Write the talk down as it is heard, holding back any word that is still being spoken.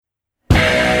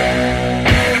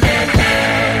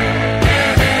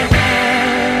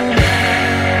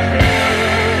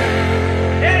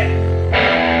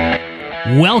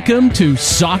Welcome to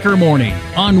Soccer Morning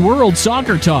on World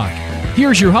Soccer Talk.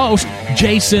 Here's your host,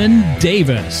 Jason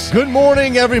Davis. Good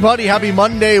morning, everybody. Happy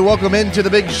Monday. Welcome into the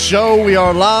big show. We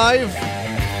are live,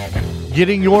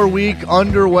 getting your week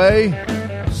underway.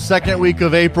 Second week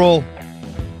of April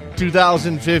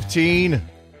 2015.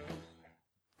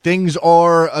 Things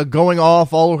are going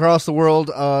off all across the world,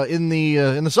 in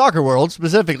the soccer world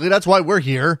specifically. That's why we're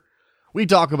here. We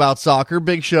talk about soccer.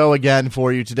 Big show again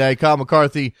for you today. Kyle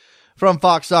McCarthy from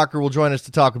Fox Soccer will join us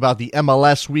to talk about the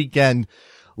MLS weekend.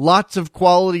 Lots of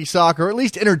quality soccer, or at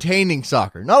least entertaining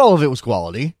soccer. Not all of it was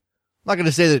quality. I'm not going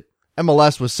to say that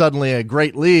MLS was suddenly a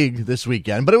great league this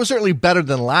weekend, but it was certainly better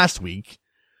than last week.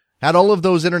 Had all of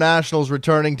those internationals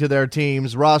returning to their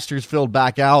teams, rosters filled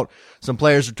back out, some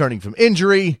players returning from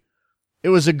injury. It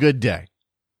was a good day.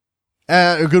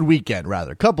 A good weekend,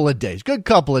 rather. Couple of days. Good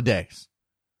couple of days.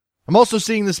 I'm also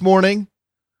seeing this morning,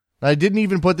 I didn't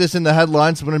even put this in the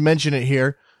headlines, so I'm going to mention it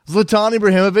here. Zlatan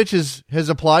Ibrahimovic has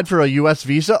applied for a U.S.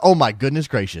 visa. Oh my goodness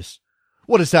gracious.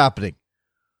 What is happening?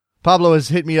 Pablo has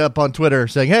hit me up on Twitter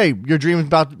saying, hey, your dream is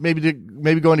about maybe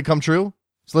going to come true?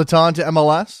 Zlatan to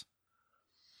MLS?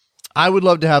 I would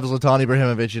love to have Zlatan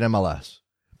Ibrahimovic in MLS.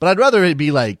 But I'd rather it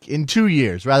be like in 2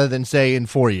 years rather than say in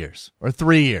 4 years or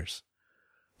 3 years.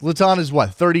 Zlatan is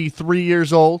what, 33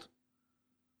 years old?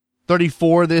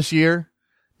 34 this year?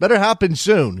 Better happen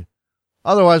soon.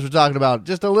 Otherwise, we're talking about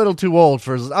just a little too old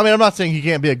for... I mean, I'm not saying he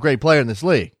can't be a great player in this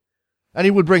league. And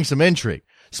he would bring some intrigue.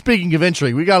 Speaking of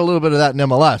intrigue, we got a little bit of that in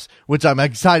MLS, which I'm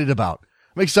excited about.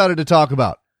 I'm excited to talk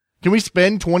about. Can we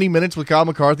spend 20 minutes with Kyle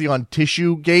McCarthy on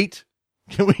Tissue Gate?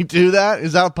 Can we do that?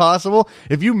 Is that possible?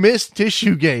 If you missed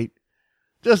Tissue Gate,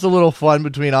 just a little fun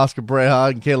between Oscar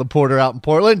Breja and Caleb Porter out in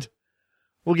Portland.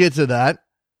 We'll get to that.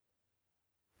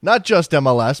 Not just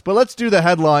MLS, but let's do the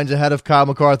headlines ahead of Kyle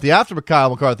McCarthy. After Kyle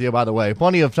McCarthy, by the way,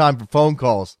 plenty of time for phone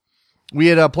calls. We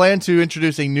had planned to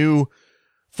introduce a new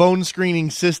phone screening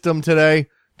system today.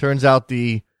 Turns out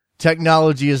the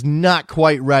technology is not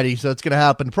quite ready, so it's going to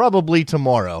happen probably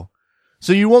tomorrow.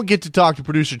 So you won't get to talk to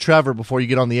producer Trevor before you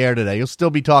get on the air today. You'll still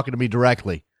be talking to me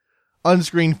directly.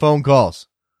 Unscreened phone calls.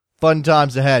 Fun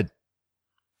times ahead.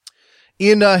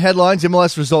 In headlines,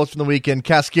 MLS results from the weekend.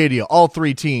 Cascadia, all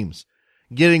three teams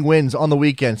getting wins on the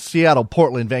weekend. Seattle,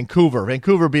 Portland, Vancouver.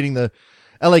 Vancouver beating the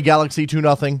LA Galaxy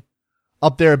 2-0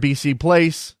 up there at BC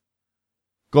Place.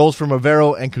 Goals from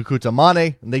Rivero and Kukuta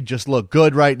Mane, and they just look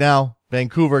good right now.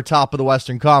 Vancouver, top of the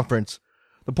Western Conference.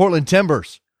 The Portland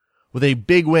Timbers with a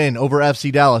big win over FC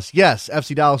Dallas. Yes,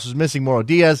 FC Dallas was missing Mauro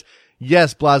Diaz.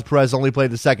 Yes, Blas Perez only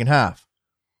played the second half.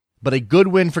 But a good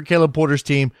win for Caleb Porter's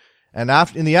team. And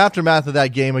in the aftermath of that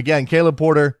game, again, Caleb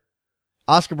Porter,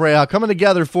 Oscar Breja coming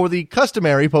together for the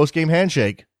customary post-game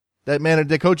handshake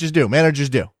that coaches do, managers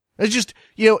do. It's just,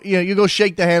 you go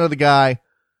shake the hand of the guy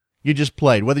you just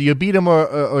played. Whether you beat him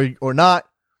or not,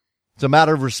 it's a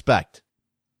matter of respect.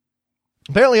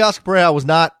 Apparently, Oscar Breja was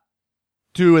not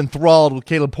too enthralled with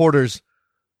Caleb Porter's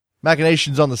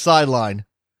machinations on the sideline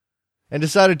and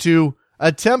decided to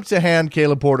attempt to hand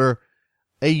Caleb Porter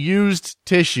a used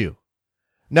tissue.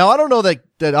 Now, I don't know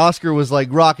that Oscar was like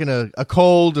rocking a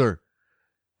cold or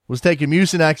was taking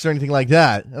Mucinex or anything like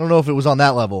that. I don't know if it was on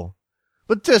that level.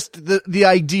 But just the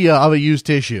idea of a used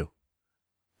tissue.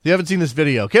 If you haven't seen this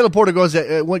video, Caleb Porter goes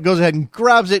ahead and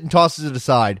grabs it and tosses it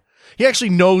aside. He actually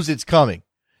knows it's coming.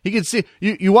 He can see,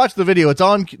 you watch the video, it's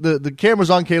on, the camera's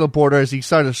on Caleb Porter as he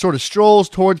sort of strolls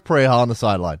towards Breja on the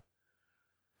sideline.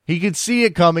 He can see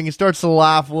it coming and starts to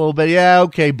laugh a little bit. Yeah,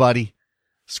 okay, buddy.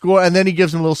 Score, and then he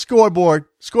gives him a little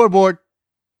scoreboard,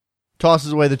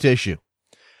 tosses away the tissue.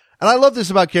 And I love this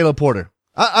about Caleb Porter.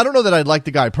 I don't know that I'd like the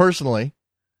guy personally.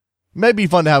 May be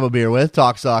fun to have a beer with,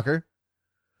 talk soccer.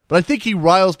 But I think he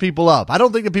riles people up. I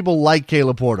don't think that people like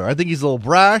Caleb Porter. I think he's a little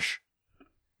brash.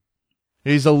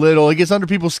 He gets under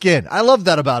people's skin. I love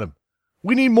that about him.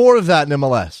 We need more of that in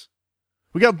MLS.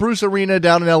 We got Bruce Arena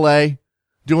down in LA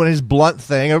doing his blunt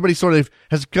thing. Everybody sort of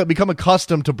has become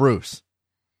accustomed to Bruce.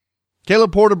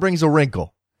 Caleb Porter brings a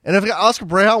wrinkle. And if Oscar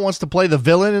Breja wants to play the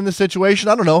villain in this situation,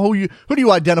 I don't know. Who do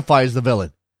you identify as the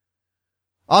villain?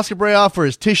 Oscar Breja for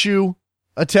his tissue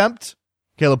attempt?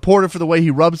 Caleb Porter for the way he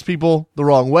rubs people the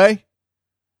wrong way?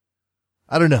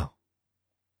 I don't know.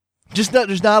 There's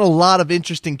not a lot of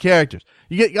interesting characters.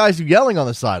 You get guys yelling on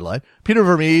the sideline. Peter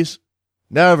Vermees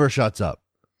never shuts up.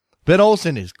 Ben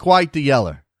Olsen is quite the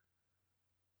yeller.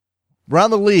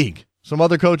 Around the league, some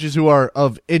other coaches who are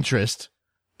of interest,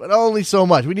 but only so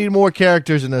much. We need more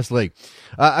characters in this league.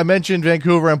 I mentioned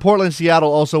Vancouver and Portland.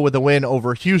 Seattle also with a win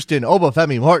over Houston.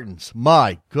 Obafemi Martins.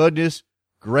 My goodness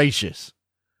gracious.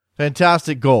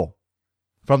 Fantastic goal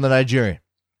from the Nigerian.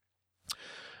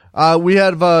 We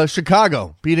have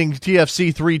Chicago beating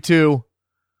TFC 3-2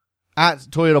 at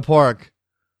Toyota Park.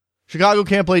 Chicago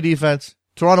can't play defense.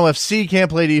 Toronto FC can't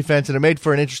play defense, and it made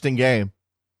for an interesting game.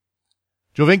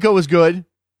 Jovinko was good,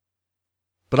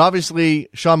 but obviously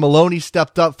Sean Maloney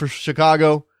stepped up for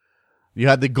Chicago. You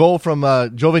had the goal from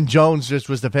Jovan Jones, just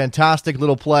was the fantastic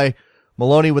little play.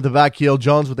 Maloney with the back heel,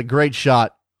 Jones with a great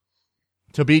shot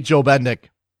to beat Joe Bendick.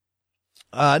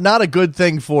 Not a good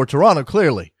thing for Toronto,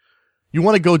 clearly. You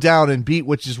want to go down and beat,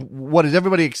 which is what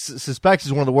everybody suspects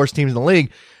is one of the worst teams in the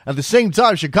league. At the same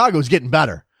time, Chicago is getting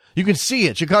better. You can see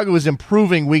it. Chicago is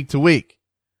improving week to week.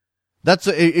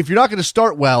 If you're not going to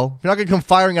start well, if you're not going to come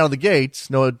firing out of the gates,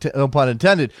 no pun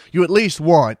intended, you at least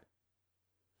want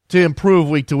to improve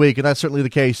week to week, and that's certainly the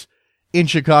case in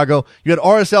Chicago. You had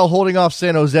RSL holding off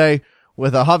San Jose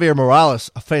with Javier Morales,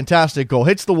 a fantastic goal.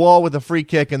 Hits the wall with a free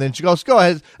kick, and then she goes, go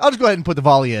ahead. I'll just go ahead and put the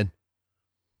volley in.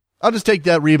 I'll just take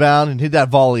that rebound and hit that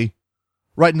volley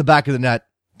right in the back of the net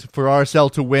for RSL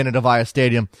to win at Avaya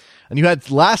Stadium. And you had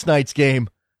last night's game,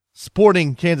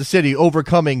 Sporting Kansas City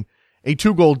overcoming a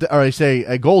goal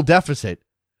deficit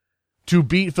to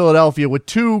beat Philadelphia with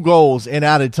 2 goals in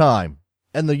added time.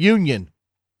 And the Union,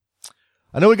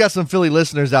 I know we got some Philly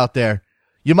listeners out there.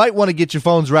 You might want to get your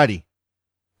phones ready.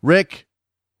 Rick,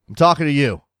 I'm talking to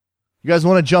you. You guys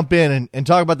want to jump in and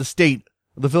talk about the state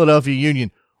of the Philadelphia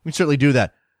Union? We can certainly do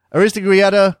that.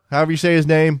 Aristogrieta, however you say his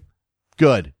name,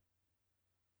 good.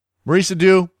 Maurice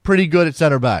Adu, pretty good at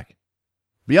center back.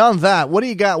 Beyond that, what do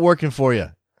you got working for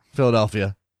you,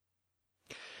 Philadelphia?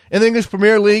 In the English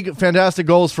Premier League, fantastic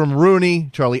goals from Rooney,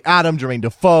 Charlie Adam, Jermaine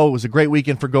Defoe. It was a great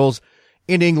weekend for goals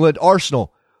in England.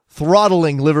 Arsenal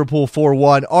throttling Liverpool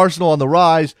 4-1. Arsenal on the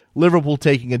rise, Liverpool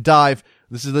taking a dive.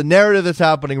 This is the narrative that's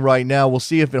happening right now. We'll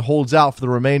see if it holds out for the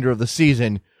remainder of the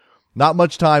season. Not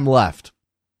much time left.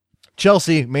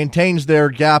 Chelsea maintains their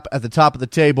gap at the top of the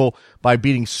table by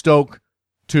beating Stoke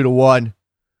 2-1.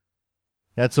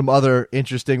 Had some other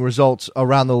interesting results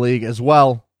around the league as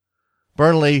well.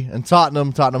 Burnley and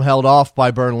Tottenham. Tottenham held off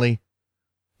by Burnley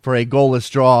for a goalless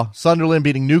draw. Sunderland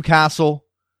beating Newcastle.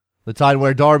 The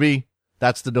Tideware Derby.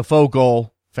 That's the Defoe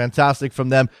goal. Fantastic from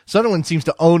them. Sunderland seems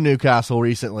to own Newcastle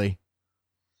recently.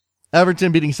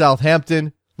 Everton beating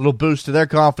Southampton. Little boost to their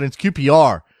confidence.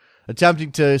 QPR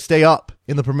attempting to stay up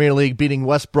in the Premier League, beating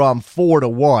West Brom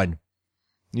 4-1.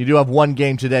 You do have one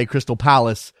game today, Crystal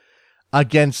Palace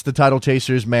against the title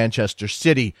chasers Manchester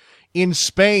City. In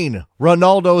Spain,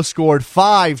 Ronaldo scored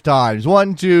 5 times.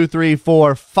 1, 2, 3,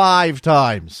 4, 5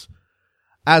 times.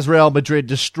 As Real Madrid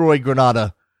destroyed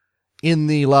Granada in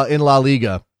La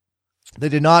Liga. They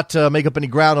did not make up any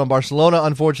ground on Barcelona,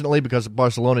 unfortunately, because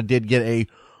Barcelona did get a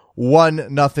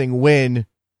 1-0 win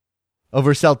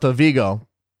over Celta Vigo.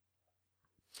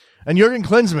 And Jurgen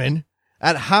Klinsmann,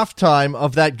 at halftime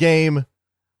of that game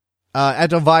at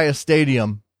Avaya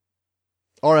Stadium,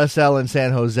 RSL in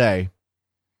San Jose,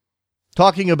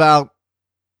 talking about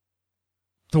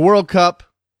the World Cup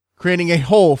creating a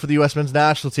hole for the U.S. men's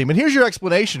national team. And here's your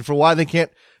explanation for why they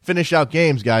can't finish out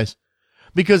games, guys.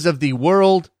 Because of the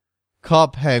World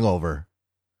Cup hangover.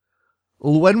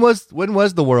 When was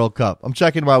the World Cup? I'm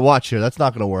checking my watch here. That's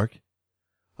not going to work.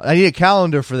 I need a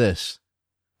calendar for this.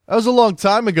 That was a long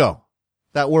time ago,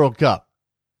 that World Cup.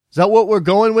 Is that what we're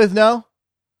going with now?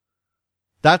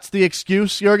 That's the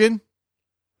excuse, Jurgen?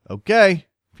 Okay,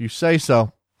 if you say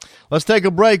so. Let's take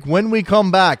a break. When we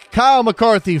come back, Kyle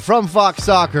McCarthy from Fox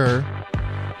Soccer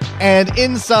and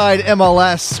Inside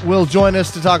MLS will join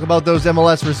us to talk about those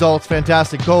MLS results,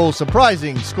 fantastic goals,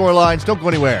 surprising scorelines. Don't go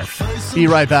anywhere. Be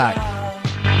right back.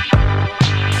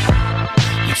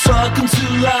 You're talking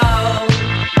too loud,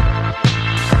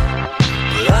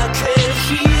 but I can't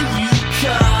hear you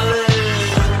calling.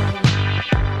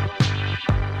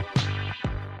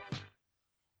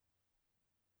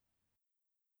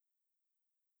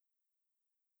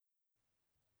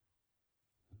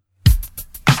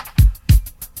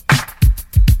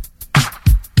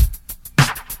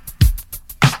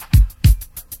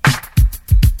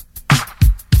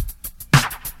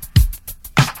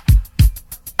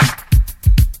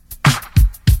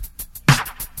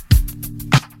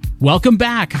 Welcome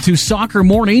back to Soccer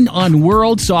Morning on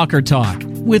World Soccer Talk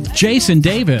with Jason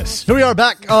Davis. Here we are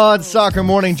back on Soccer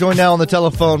Morning, joined now on the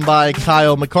telephone by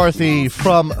Kyle McCarthy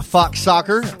from Fox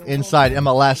Soccer, Inside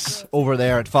MLS over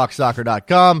there at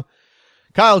foxsoccer.com.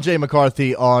 Kyle J.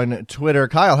 McCarthy on Twitter.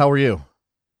 Kyle, how are you?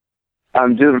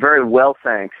 I'm doing very well,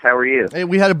 thanks. How are you? Hey,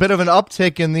 we had a bit of an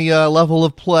uptick in the level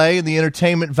of play and the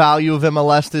entertainment value of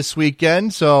MLS this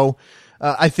weekend, so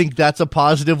I think that's a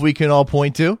positive we can all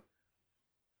point to.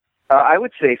 I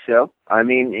would say so. I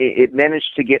mean, it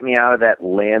managed to get me out of that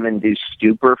lamb-induced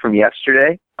stupor from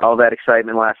yesterday. all that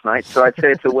excitement last night. So I'd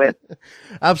say it's a win.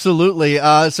 Absolutely.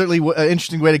 Certainly an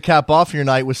interesting way to cap off your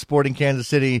night with Sporting Kansas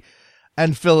City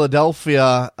and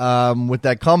Philadelphia with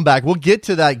that comeback. We'll get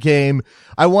to that game.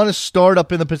 I want to start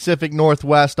up in the Pacific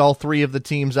Northwest, all three of the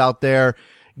teams out there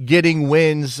getting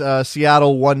wins.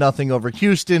 Seattle 1-0 over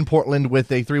Houston, Portland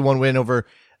with a 3-1 win over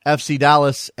FC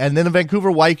Dallas, and then the Vancouver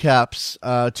Whitecaps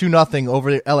 2-0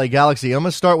 over the LA Galaxy. I'm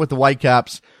going to start with the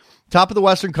Whitecaps, top of the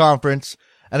Western Conference,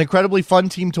 an incredibly fun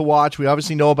team to watch. We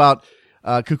obviously know about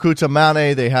Kukuta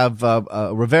Mane. They have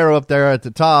Rivero up there at the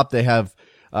top. They have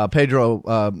Pedro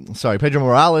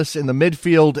Morales in the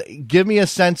midfield. Give me a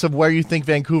sense of where you think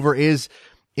Vancouver is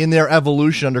in their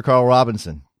evolution under Carl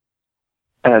Robinson.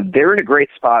 They're in a great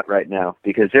spot right now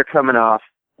because they're coming off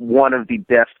one of the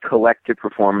best collective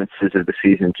performances of the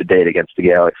season to date against the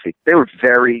Galaxy. They were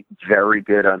very, very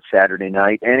good on Saturday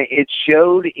night, and it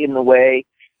showed in the way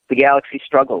the Galaxy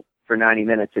struggled for 90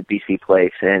 minutes at BC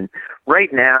Place. And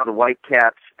right now, the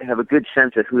Whitecaps have a good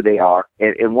sense of who they are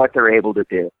and what they're able to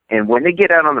do. And when they get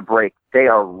out on the break, they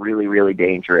are really, really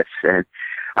dangerous. And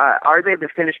are they the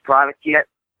finished product yet?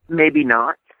 Maybe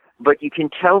not. But you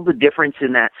can tell the difference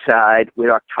in that side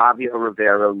with Octavio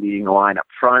Rivero leading the line up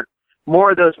front.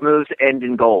 More of those moves end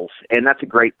in goals, and that's a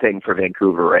great thing for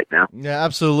Vancouver right now. Yeah,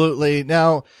 absolutely.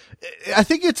 Now, I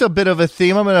think it's a bit of a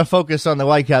theme. I'm going to focus on the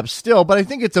Whitecaps still, but I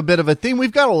think it's a bit of a theme.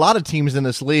 We've got a lot of teams in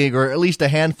this league, or at least a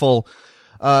handful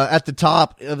at the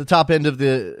top end of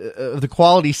the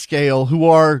quality scale, who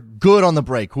are good on the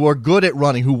break, who are good at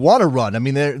running, who want to run. I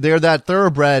mean, they're that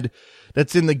thoroughbred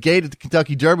that's in the gate at the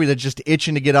Kentucky Derby that's just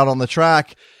itching to get out on the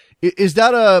track. Is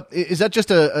that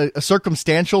just a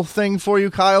circumstantial thing for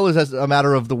you, Kyle? Is that a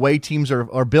matter of the way teams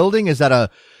are building? Is that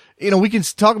we can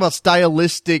talk about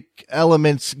stylistic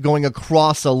elements going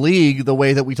across a league the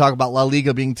way that we talk about La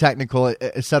Liga being technical,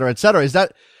 et cetera, et cetera. Is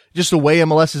that just the way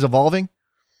MLS is evolving?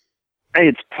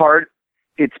 It's partly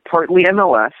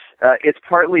MLS. It's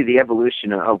partly the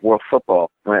evolution of world football.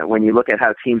 When you look at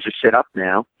how teams are set up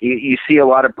now, you see a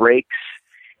lot of breaks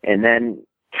and then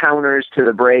counters to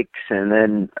the breaks, and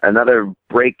then another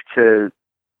break to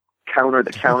counter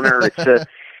the counter.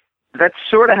 That's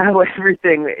sort of how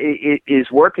everything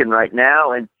is working right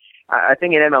now. And I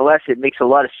think in MLS it makes a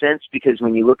lot of sense because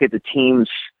when you look at the teams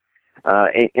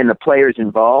and the players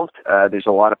involved, there's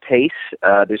a lot of pace.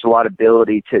 There's a lot of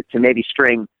ability to maybe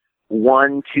string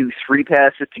 1, 2, 3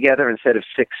 passes together instead of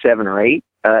 6, 7, or 8.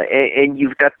 And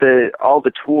you've got all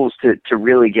the tools to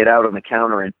really get out on the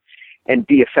counter and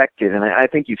be effective, and I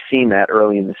think you've seen that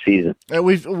early in the season.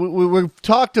 We've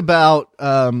talked about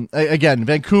again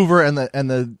Vancouver and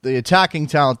the attacking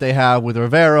talent they have with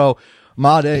Rivero,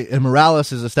 Made, and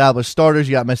Morales as established starters.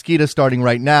 You got Mesquita starting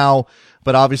right now,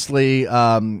 but obviously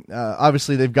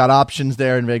they've got options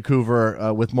there in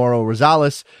Vancouver with Mauro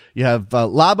Rosales. You have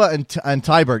Laba and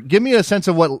Tybert. Give me a sense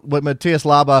of what Matias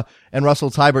Laba and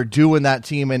Russell Tybert do in that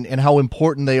team and how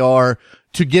important they are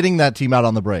to getting that team out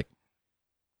on the break.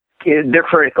 They're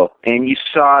critical, and you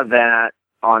saw that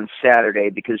on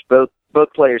Saturday because both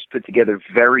players put together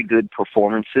very good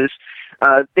performances.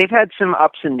 They've had some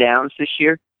ups and downs this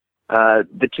year,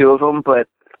 the two of them, but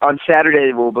on Saturday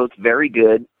they were both very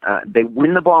good. They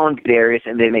win the ball in good areas,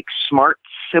 and they make smart,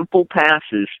 simple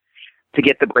passes to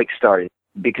get the break started.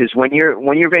 Because when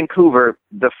you're Vancouver,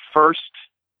 the first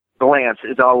glance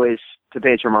is always to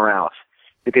Pedro Morales,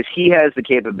 because he has the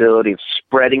capability of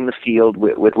spreading the field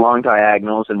with long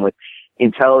diagonals and with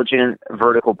intelligent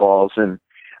vertical balls. And,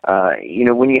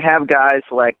 when you have guys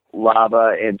like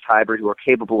Laba and Tybert who are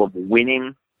capable of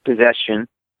winning possession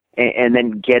and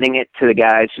then getting it to the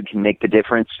guys who can make the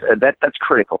difference, that's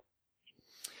critical.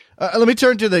 Let me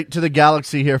turn to the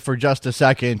Galaxy here for just a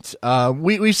second.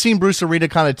 We've seen Bruce Arena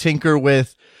kind of tinker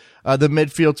with the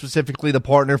midfield, specifically the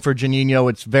partner for Juninho.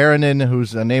 It's Varanen,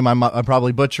 whose name I'm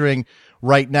probably butchering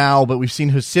right now, but we've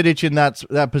seen Husidic in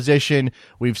that position.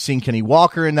 We've seen Kenny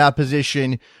Walker in that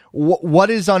position. What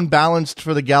is unbalanced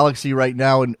for the Galaxy right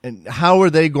now, and how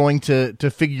are they going to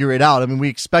figure it out? I mean, we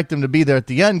expect them to be there at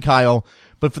the end, Kyle,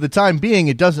 but for the time being,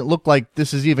 it doesn't look like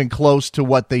this is even close to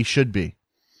what they should be.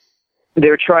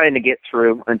 They're trying to get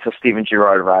through until Steven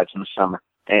Gerrard arrives in the summer.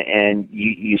 And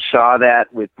you saw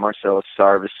that with Marcelo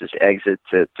Sarvis's exit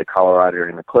to Colorado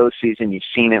during the close season. You've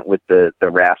seen it with the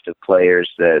raft of players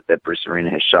that Bruce Arena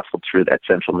has shuffled through that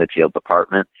central midfield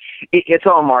department. It's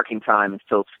all marking time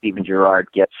until Steven Gerrard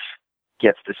gets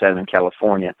to Southern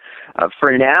California.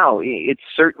 For now, it's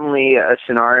certainly a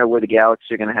scenario where the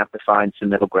Galaxy are going to have to find some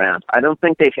middle ground. I don't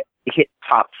think they've hit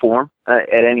top form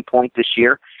at any point this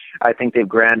year. I think they've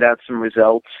ground out some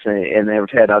results, and they've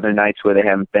had other nights where they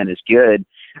haven't been as good.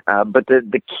 But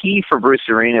the key for Bruce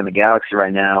Arena and the Galaxy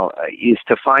right now is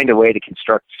to find a way to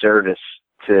construct service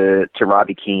to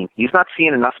Robbie Keane. He's not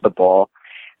seeing enough of the ball.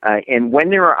 And when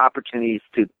there are opportunities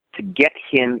to get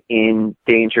him in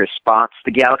dangerous spots,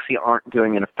 the Galaxy aren't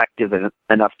doing an effective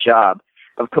enough job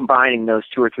of combining those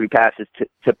 2 or 3 passes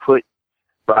to put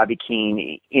Robbie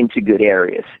Keane into good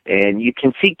areas. And you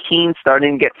can see Keane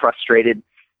starting to get frustrated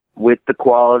with the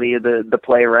quality of the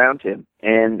play around him,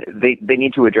 and they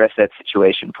need to address that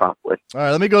situation promptly. All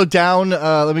right, let me go down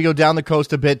the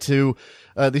coast a bit to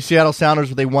the Seattle Sounders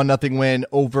with a 1-0 win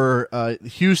over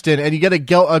Houston, and you get a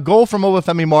goal from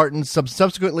Obafemi Martins,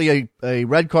 subsequently a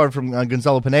red card from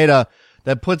Gonzalo Pineda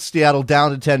that puts Seattle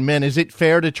down to 10 men. Is it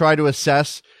fair to try to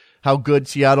assess how good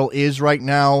Seattle is right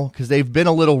now? Because they've been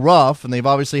a little rough, and they've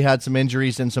obviously had some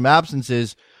injuries and some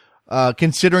absences.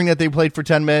 Considering that they played for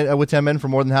 10 men with 10 men for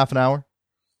more than half an hour?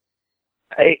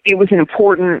 It was an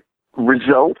important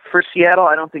result for Seattle.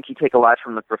 I don't think you take a lot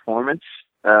from the performance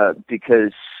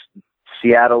because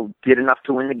Seattle did enough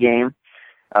to win the game.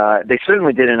 They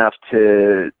certainly did enough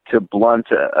to blunt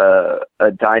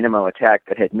a Dynamo attack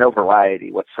that had no variety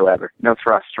whatsoever, no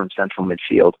thrust from central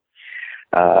midfield.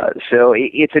 So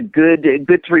it's a good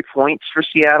 3 points for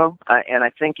Seattle, and I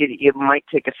think it might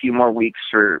take a few more weeks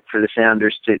for the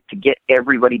Sounders to get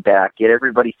everybody back, get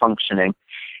everybody functioning,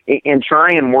 and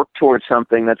try and work towards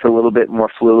something that's a little bit more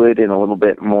fluid and a little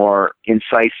bit more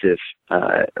incisive,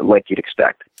 like you'd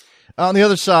expect. On the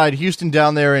other side, Houston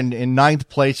down there in ninth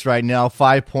place right now,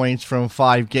 5 points from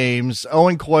 5 games.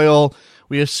 Owen Coyle,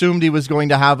 we assumed he was going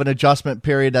to have an adjustment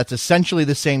period. That's essentially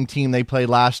the same team they played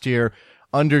last year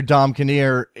under Dom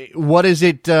Kinnear. What is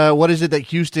it that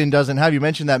Houston doesn't have? You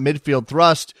mentioned that midfield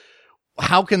thrust.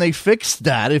 How can they fix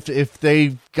that if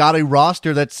they've got a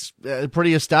roster that's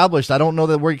pretty established? I don't know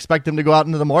that we expect them to go out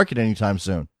into the market anytime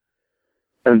soon.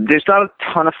 There's not a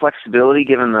ton of flexibility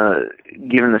given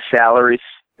the salaries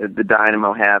that the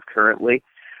Dynamo have currently.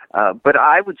 But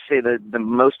I would say that the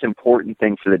most important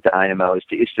thing for the Dynamo is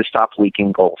to stop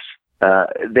leaking goals.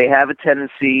 They have a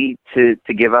tendency to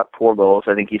give up poor goals.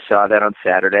 I think you saw that on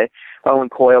Saturday. Owen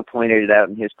Coyle pointed it out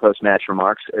in his post-match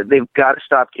remarks. They've got to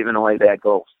stop giving away bad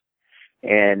goals.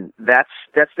 And that's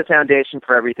the foundation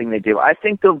for everything they do. I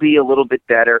think they'll be a little bit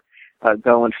better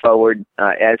going forward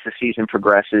as the season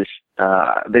progresses.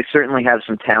 They certainly have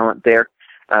some talent there.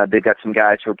 They've got some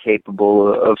guys who are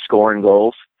capable of scoring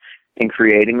goals and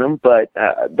creating them. But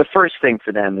the first thing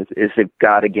for them is they've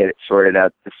got to get it sorted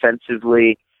out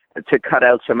defensively to cut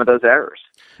out some of those errors.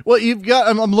 Well,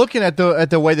 I'm looking at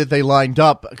the way that they lined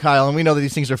up, Kyle, and we know that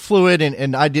these things are fluid,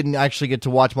 and I didn't actually get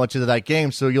to watch much of that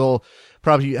game, so you'll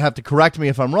probably have to correct me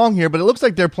if I'm wrong here, but it looks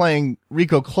like they're playing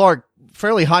Rico Clark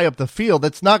fairly high up the field.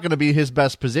 That's not going to be his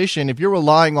best position. If you're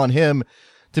relying on him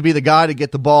to be the guy to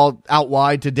get the ball out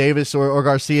wide to Davis or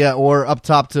Garcia or up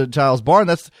top to Giles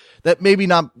Barnes, that maybe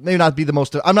not be the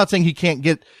most. I'm not saying he can't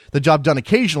get the job done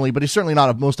occasionally, but he's certainly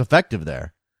not most effective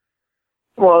there.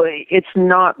 Well, it's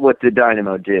not what the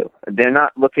Dynamo do. They're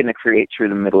not looking to create through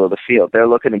the middle of the field. They're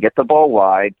looking to get the ball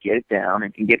wide, get it down,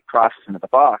 and get crosses into the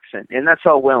box. And that's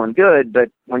all well and good,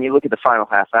 but when you look at the final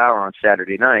half hour on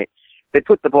Saturday night, they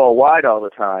put the ball wide all the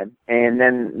time, and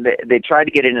then they try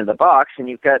to get into the box, and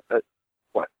you've got,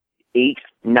 8,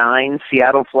 9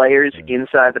 Seattle players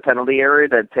inside the penalty area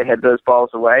to head those balls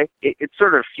away. It's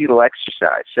sort of a futile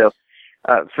exercise. So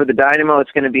for the Dynamo,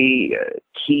 it's going to be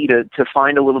key to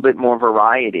find a little bit more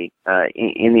variety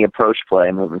in the approach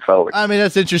play moving forward. I mean,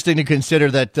 that's interesting to consider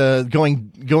that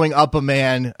going up a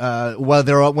man when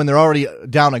they're already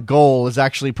down a goal is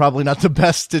actually probably not the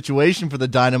best situation for the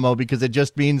Dynamo, because it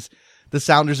just means the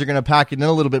Sounders are going to pack it in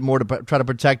a little bit more to try to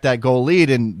protect that goal lead,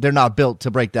 and they're not built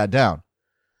to break that down.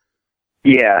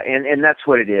 Yeah, and that's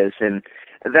what it is, and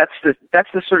that's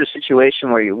the sort of situation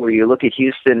where you look at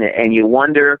Houston and you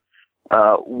wonder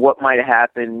what might have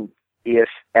happened if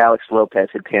Alex Lopez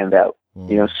had panned out.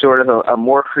 Sort of a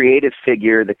more creative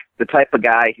figure, the type of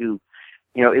guy who,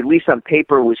 at least on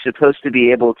paper, was supposed to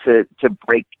be able to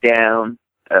break down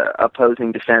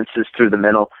opposing defenses through the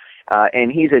middle,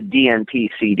 and he's a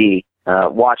DNP CD.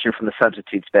 Watching from the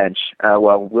substitutes bench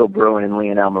while Will Bruin and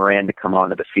Lionel Miranda come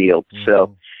onto the field. Mm-hmm.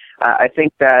 So I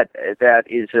think that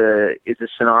is a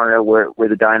scenario where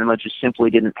the Dynamo just simply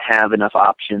didn't have enough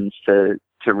options to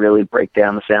really break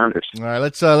down the Sounders. All right,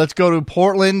 let's go to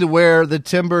Portland, where the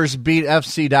Timbers beat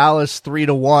FC Dallas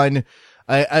 3-1.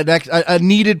 A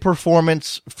needed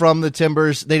performance from the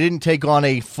Timbers. They didn't take on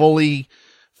a fully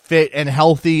fit and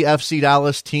healthy FC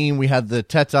Dallas team. We had the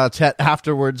tete-a-tete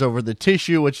afterwards over the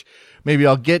tissue, which maybe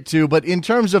I'll get to. But in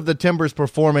terms of the Timbers'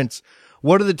 performance,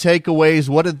 what are the takeaways?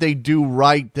 What did they do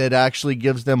right that actually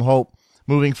gives them hope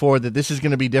moving forward, that this is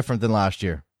going to be different than last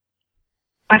year?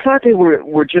 I thought they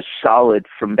were just solid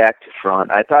from back to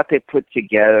front. I thought they put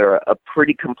together a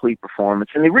pretty complete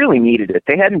performance, and they really needed it.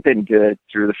 They hadn't been good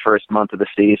through the first month of the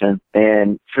season,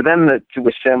 and for them to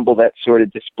assemble that sort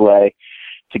of display,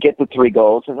 to get the 3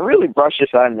 goals, and to really brush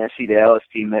aside an SC Dallas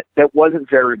team that wasn't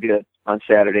very good on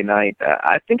Saturday night,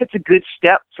 I think it's a good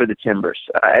step for the Timbers.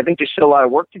 I think there's still a lot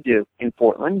of work to do in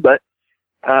Portland, but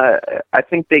I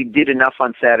think they did enough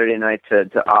on Saturday night to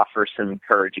offer some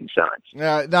encouraging signs.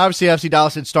 Now obviously, FC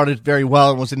Dallas had started very well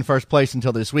and was in first place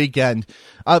until this weekend.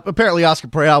 Apparently, Oscar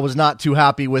Pereira was not too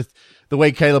happy with the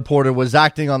way Caleb Porter was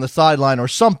acting on the sideline or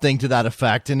something to that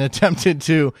effect, and attempted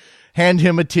to hand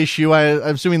him a tissue.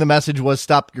 I'm assuming the message was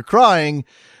 "Stop your crying."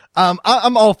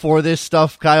 I'm all for this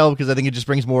stuff, Kyle, because I think it just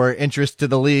brings more interest to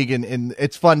the league, and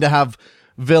it's fun to have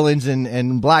villains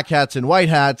and black hats and white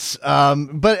hats.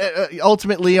 But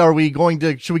ultimately,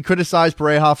 should we criticize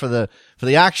Pareja for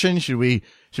the action? Should we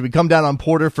come down on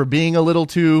Porter for being a little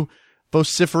too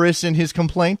vociferous in his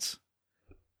complaints?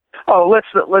 Oh, let's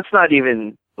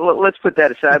put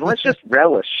that aside. Let's just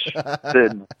relish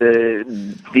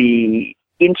the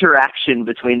interaction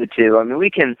between the two. I mean,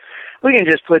 we can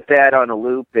just put that on a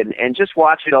loop and just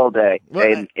watch it all day,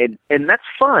 and that's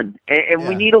fun. And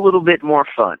we need a little bit more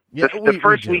fun. Yeah, the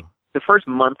first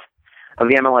month of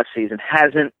the MLS season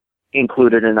hasn't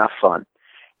included enough fun.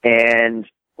 And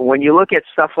when you look at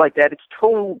stuff like that, it's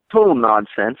total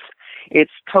nonsense.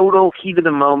 It's total heat of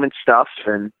the moment stuff,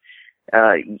 and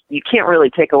you can't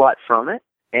really take a lot from it.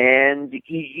 And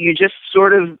you just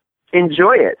sort of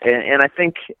enjoy it, and I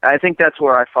think that's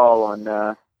where I fall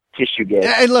on tissue game.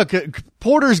 And look,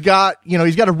 Porter's got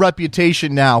he's got a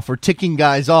reputation now for ticking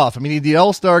guys off. I mean, the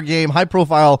All-Star game,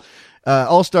 high-profile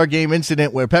All-Star game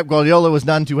incident where Pep Guardiola was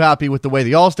none too happy with the way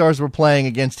the All-Stars were playing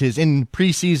against his in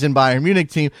preseason Bayern Munich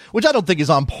team, which I don't think is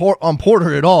on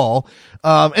Porter at all.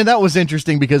 And that was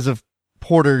interesting because of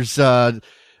Porter's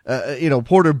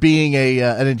Porter being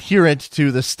an adherent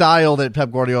to the style that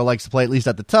Pep Guardiola likes to play, at least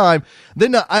at the time.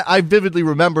 Then I vividly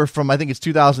remember from, I think it's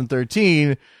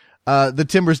 2013, the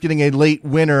Timbers getting a late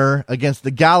winner against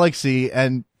the Galaxy,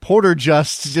 and Porter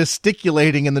just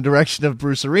gesticulating in the direction of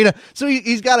Bruce Arena. So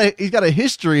he's got a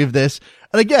history of this.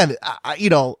 And again,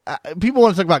 people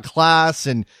want to talk about class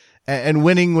and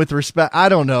winning with respect. I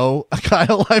don't know,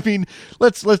 Kyle. I mean,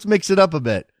 let's mix it up a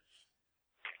bit.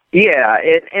 Yeah,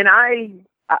 and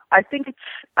I think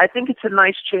it's a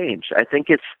nice change. I think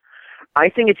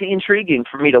it's intriguing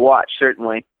for me to watch.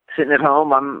 Certainly, sitting at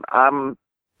home,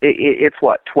 it's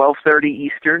what 12:30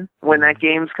 Eastern when that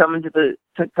game's coming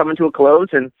to a close,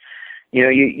 and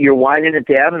you're winding it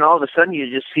down, and all of a sudden you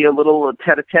just see a little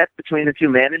tete-a-tete between the two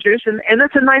managers, and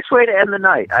that's a nice way to end the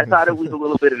night. I thought it was a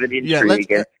little bit of an intrigue.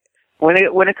 Yeah, when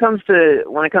it comes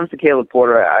to Caleb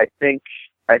Porter, I think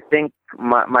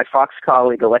my Fox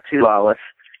colleague Alexi Lawless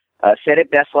said it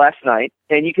best last night,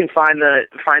 and you can find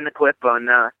the clip on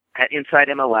at Inside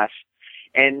MLS.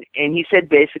 And he said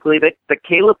basically that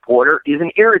Caleb Porter is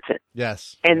an irritant.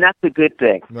 Yes. And that's a good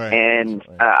thing. Right. And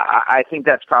I think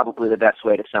that's probably the best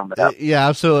way to sum it up. Yeah,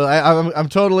 absolutely. I'm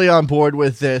totally on board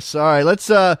with this. All right,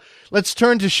 let's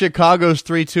turn to Chicago's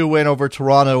 3-2 win over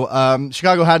Toronto.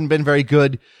 Chicago hadn't been very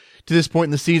good to this point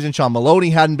in the season. Sean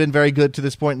Maloney hadn't been very good to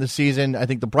this point in the season. I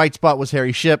think the bright spot was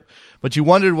Harry Shipp, but you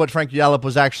wondered what Frank Yallop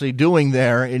was actually doing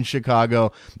there in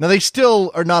Chicago. Now, they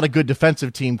still are not a good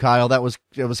defensive team, Kyle. It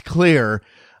was clear.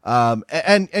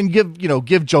 And give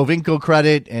Jovinko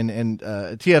credit and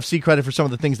TFC credit for some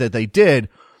of the things that they did.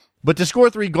 But to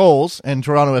score 3 goals, and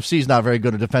Toronto FC is not very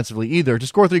good defensively either, to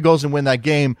score 3 goals and win that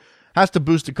game has to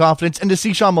boost the confidence, and to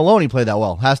see Sean Maloney play that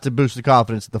well has to boost the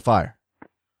confidence of the Fire.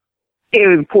 It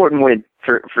was an important win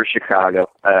for Chicago.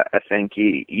 I think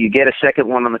you get a second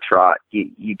one on the trot.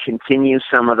 You continue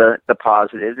some of the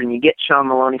positives, and you get Sean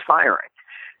Maloney firing.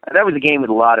 That was a game with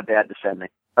a lot of bad defending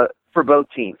for both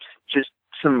teams. Just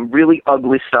some really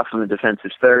ugly stuff in the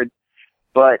defensive third.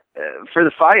 But for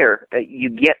the Fire, you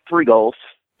get 3 goals.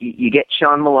 You get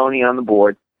Sean Maloney on the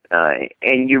board,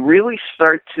 and you really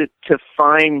start to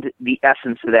find the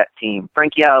essence of that team.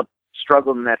 Frank Yallop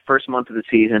struggled in that first month of the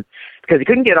season because he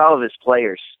couldn't get all of his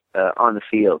players on the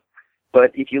field.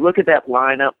 But if you look at that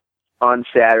lineup on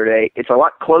Saturday, it's a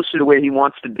lot closer to where he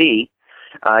wants to be.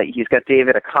 He's got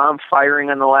David Accam firing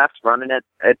on the left, running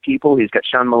at people. He's got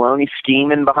Sean Maloney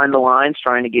scheming behind the lines,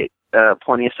 trying to get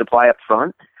plenty of supply up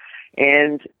front.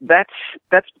 And that's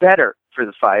better for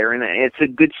the Fire, and it's a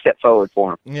good step forward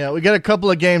for him. Yeah, we got a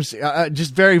couple of games,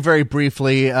 just very, very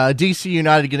briefly. DC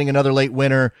United getting another late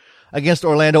winner against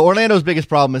Orlando. Orlando's biggest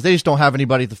problem is they just don't have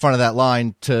anybody at the front of that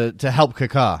line to help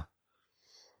Kaká.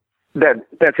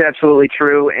 That's absolutely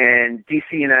true. And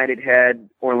DC United had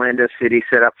Orlando City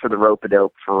set up for the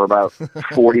rope-a-dope for about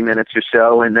 40 minutes or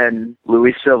so, and then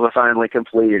Luis Silva finally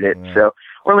completed it. Yeah. So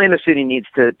Orlando City needs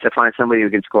to find somebody who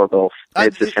can score goals.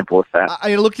 It's as simple as that.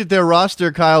 I looked at their roster,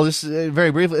 Kyle, just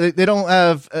very briefly. They don't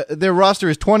have their roster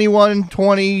is 21,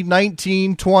 20,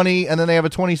 19, 20, and then they have a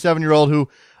 27-year-old who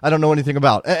I don't know anything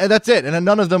about. And that's it. And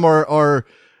none of them are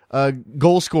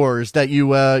goal scorers that you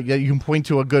can point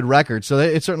to a good record. So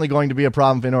it's certainly going to be a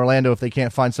problem in Orlando if they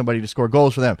can't find somebody to score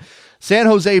goals for them.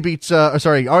 RSL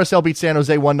beats San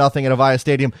Jose 1-0 at Avaya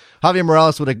Stadium. Javier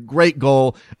Morales with a great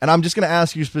goal. And I'm just going to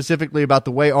ask you specifically about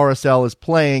the way RSL is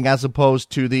playing as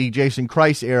opposed to the Jason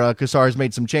Kreis era. Cassar has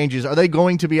made some changes. Are they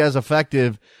going to be as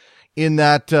effective in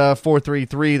that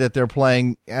 4-3-3 that they're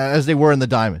playing as they were in the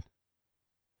Diamond?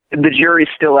 The jury's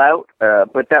still out,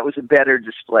 but that was a better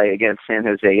display against San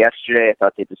Jose yesterday. I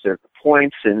thought they deserved the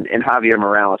points, and Javier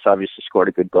Morales obviously scored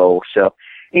a good goal. So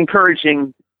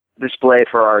encouraging display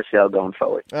for RSL going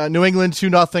forward. New England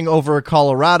 2-0 over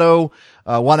Colorado.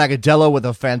 Juan Agudelo with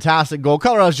a fantastic goal.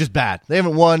 Colorado's just bad. They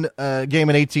haven't won a game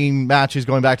in 18 matches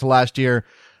going back to last year.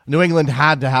 New England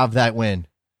had to have that win.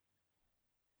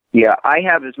 Yeah, I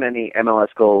have as many MLS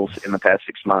goals in the past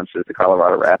 6 months as the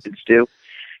Colorado Rapids do.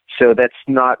 So that's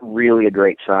not really a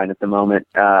great sign at the moment.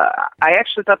 I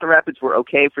actually thought the Rapids were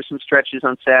okay for some stretches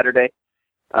on Saturday,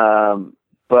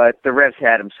 but the Revs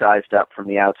had them sized up from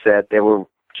the outset. They were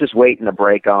just waiting to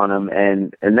break on them,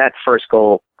 and that first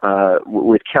goal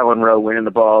with Kellen Rowe winning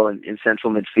the ball in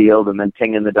central midfield and then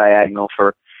pinging the diagonal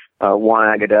for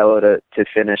Juan Agudelo to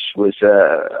finish was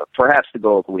perhaps the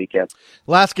goal of the weekend.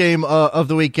 Last game of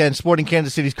the weekend, Sporting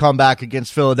Kansas City's comeback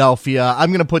against Philadelphia. I'm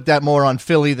going to put that more on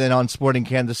Philly than on Sporting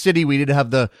Kansas City. We did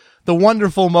have the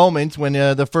wonderful moment when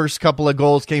the first couple of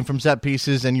goals came from set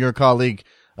pieces, and your colleague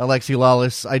Alexi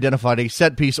Lawless identified a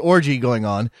set piece orgy going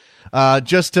on.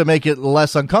 Just to make it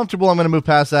less uncomfortable, I'm going to move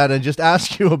past that and just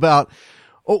ask you about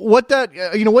what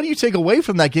do you take away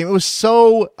from that game? It was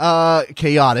so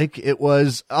chaotic. It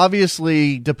was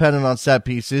obviously dependent on set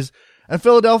pieces, and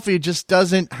Philadelphia just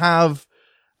doesn't have,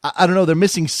 I don't know, they're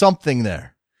missing something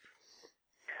there.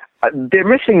 They're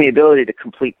missing the ability to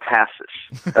complete passes.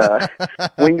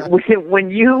 When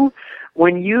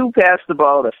you pass the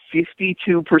ball at a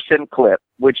 52% clip,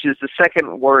 which is the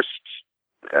second worst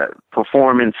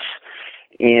performance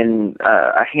in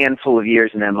a handful of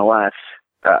years in MLS,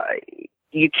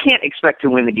 you can't expect to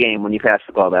win the game when you pass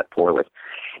the ball that poorly.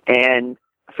 And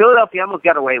Philadelphia almost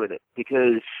got away with it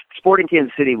because Sporting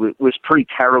Kansas City was pretty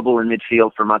terrible in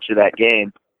midfield for much of that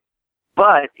game.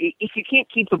 But if you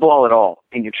can't keep the ball at all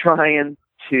and you're trying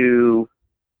to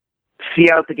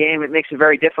see out the game, it makes it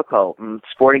very difficult. And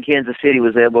Sporting Kansas City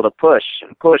was able to push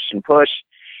and push and push,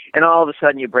 and all of a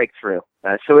sudden you break through.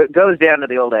 So it goes down to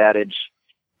the old adage,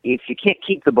 if you can't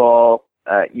keep the ball,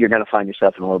 you're going to find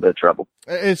yourself in a little bit of trouble.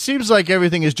 It seems like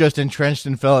everything is just entrenched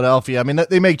in Philadelphia. I mean,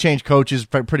 they may change coaches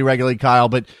pretty regularly, Kyle,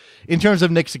 but in terms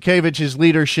of Nick Sakiewicz's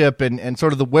leadership and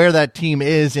sort of where that team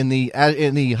is in the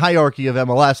hierarchy of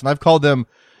MLS, and I've called them,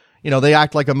 they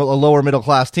act like a lower middle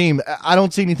class team. I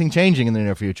don't see anything changing in the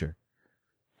near future.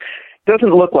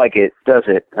 Doesn't look like it, does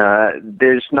it?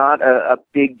 There's not a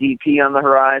big DP on the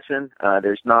horizon.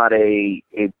 There's not a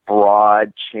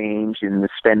broad change in the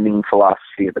spending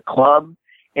philosophy of the club.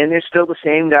 And there's still the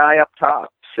same guy up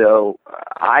top. So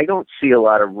I don't see a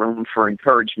lot of room for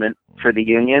encouragement for the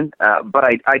Union. But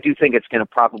I do think it's going to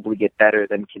probably get better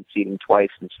than conceding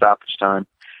twice in stoppage time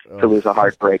to lose a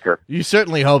heartbreaker. You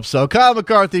certainly hope so. Kyle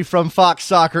McCarthy from Fox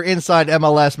Soccer Inside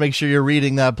MLS. Make sure you're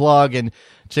reading that blog and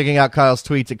checking out Kyle's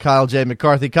tweets at Kyle J.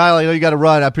 McCarthy. Kyle, I know you got to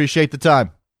run. I appreciate the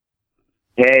time.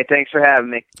 Hey, thanks for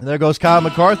having me. There goes Kyle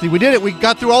McCarthy. We did it. We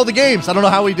got through all the games. I don't know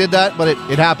how we did that, but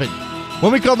it happened.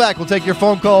 When we come back, we'll take your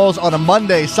phone calls on a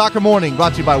Monday Soccer Morning,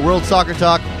 brought to you by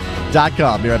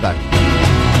WorldSoccerTalk.com. Be right back.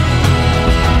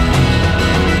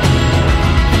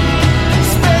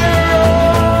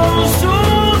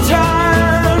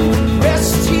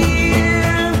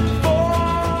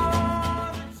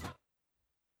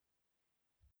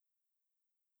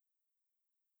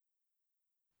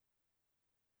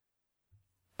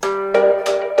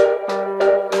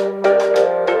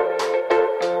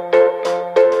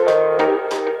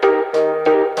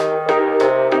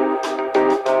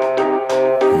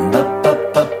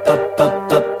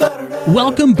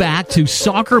 Welcome back to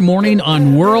Soccer Morning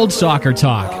on World Soccer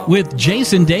Talk with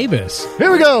Jason Davis.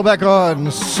 Here we go, back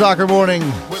on Soccer Morning.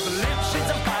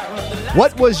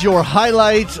 What was your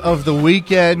highlight of the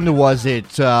weekend? Was it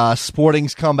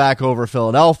Sporting's comeback over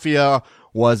Philadelphia?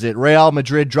 Was it Real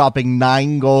Madrid dropping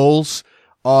 9 goals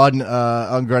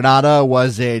on Granada?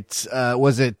 Was it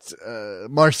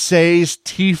Marseille's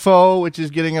Tifo, which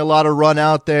is getting a lot of run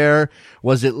out there?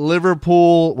 Was it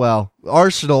Liverpool? Well,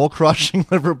 Arsenal crushing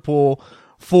Liverpool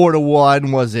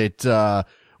 4-1. Was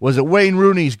it Wayne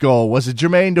Rooney's goal? Was it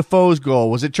Jermaine Defoe's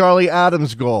goal? Was it Charlie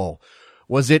Adams' goal?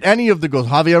 Was it any of the goals?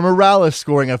 Javier Morales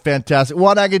scoring a fantastic,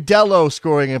 Juan Agudelo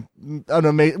scoring an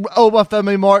amazing,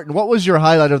 Obafemi Martin. What was your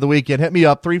highlight of the weekend? Hit me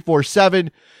up,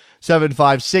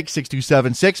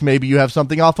 347-756-6276. Maybe you have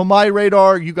something off of my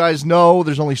radar. You guys know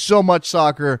there's only so much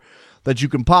soccer that you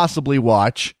can possibly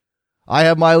watch. I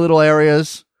have my little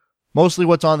areas, mostly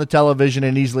what's on the television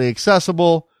and easily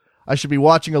accessible. I should be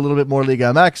watching a little bit more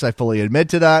Liga MX. I fully admit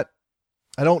to that.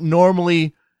 I don't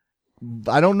normally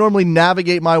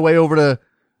navigate my way over to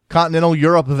continental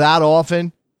Europe that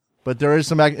often, but there is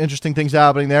some interesting things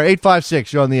happening there.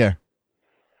 856, you're on the air.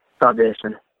 Stop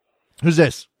Jason. Who's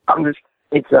this?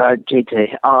 It's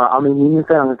JT. I'm a Union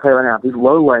fan. I'm going to tell you right now. The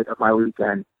low light of my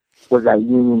weekend was that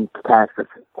Union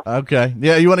catastrophe. Okay.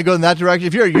 Yeah, you want to go in that direction?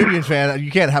 If you're a Union fan,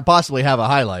 you can't possibly have a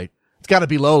highlight. It's got to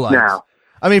be low lights. No.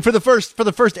 I mean, for the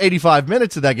first 85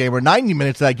 minutes of that game or 90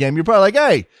 minutes of that game, you're probably like,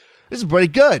 hey, this is pretty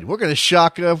good. We're going to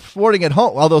shock Sporting at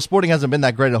home, although Sporting hasn't been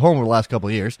that great at home over the last couple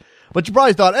of years. But you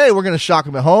probably thought, hey, we're going to shock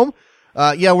them at home.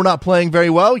 Yeah, we're not playing very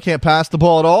well. We can't pass the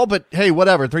ball at all. But, hey,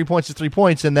 whatever. 3 points is 3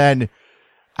 points. And then,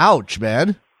 ouch,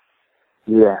 man.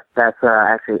 Yeah, that's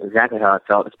actually exactly how it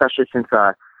felt, especially since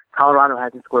Colorado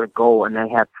hasn't scored a goal and they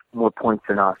have more points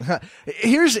than us.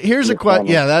 Here's a question.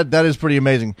 Yeah, that is pretty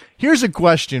amazing. Here's a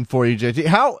question for you, JT.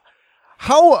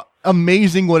 How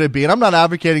amazing would it be? And I'm not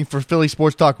advocating for Philly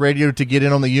Sports Talk Radio to get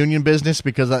in on the Union business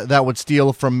because that would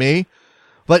steal from me.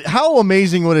 But how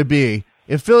amazing would it be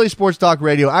if Philly Sports Talk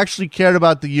Radio actually cared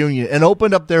about the Union and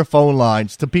opened up their phone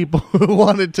lines to people who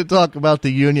wanted to talk about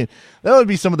the Union? That would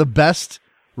be some of the best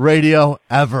radio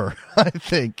ever, I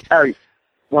think. Oh,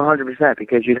 100%,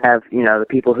 because you'd have, the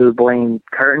people who blame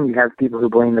Curtin, you have people who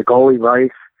blame the goalie, Rice,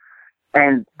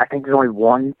 and I think there's only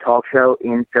one talk show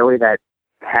in Philly that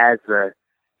has the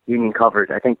Union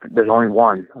covered. I think there's only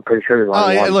one. I'm pretty sure there's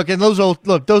only one. Look, and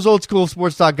those old school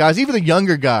sports talk guys, even the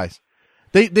younger guys,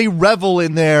 they revel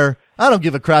in their, I don't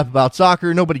give a crap about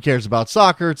soccer. Nobody cares about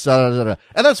soccer. It's and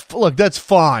that's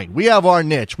fine. We have our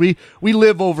niche. We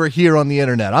live over here on the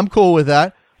internet. I'm cool with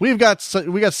that. We got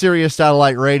Sirius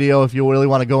satellite radio if you really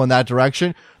want to go in that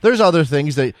direction. There's other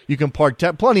things that you can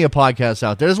plenty of podcasts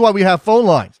out there. That's why we have phone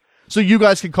lines. So you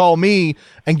guys can call me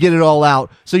and get it all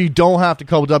out so you don't have to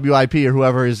call WIP or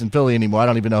whoever is in Philly anymore. I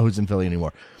don't even know who's in Philly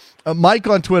anymore. Mike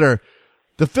on Twitter,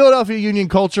 the Philadelphia Union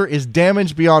culture is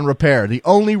damaged beyond repair. The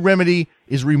only remedy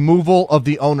is removal of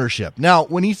the ownership. Now,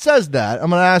 when he says that, I'm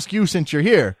going to ask you since you're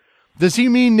here, does he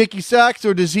mean Nikki Sachs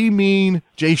or does he mean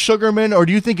Jay Sugarman, or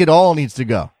do you think it all needs to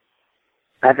go?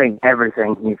 I think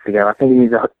everything needs to go. I think he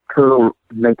needs a total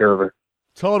makeover.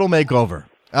 Total makeover.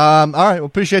 All right. Well,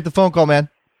 appreciate the phone call, man.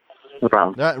 No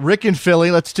problem. Rick in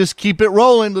Philly, let's just keep it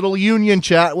rolling. Little Union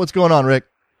chat. What's going on, Rick?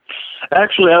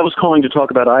 Actually, I was calling to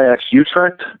talk about Ajax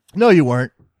Utrecht. No, you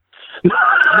weren't.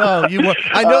 No, you weren't.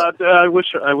 I know. I wish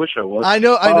I was.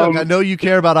 I know you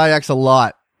care about Ajax a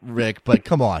lot, Rick, but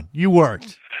come on. You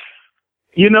weren't.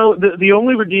 The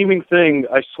only redeeming thing,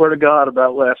 I swear to God,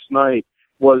 about last night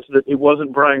was that it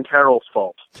wasn't Brian Carroll's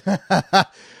fault.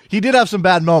 He did have some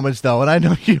bad moments, though, and I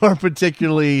know you are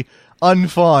particularly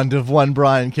unfond of one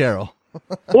Brian Carroll.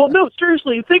 Well, no,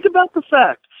 seriously, think about the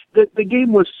fact that the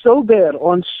game was so bad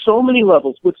on so many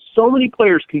levels, with so many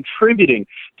players contributing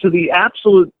to the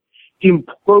absolute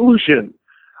implosion,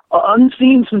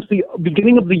 unseen since the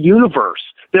beginning of the universe,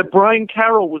 that Brian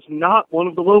Carroll was not one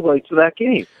of the lowlights of that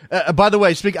game. By the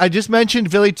way, I just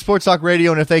mentioned Philly Sports Talk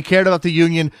Radio, and if they cared about the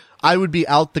Union, I would be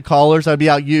out the callers. I'd be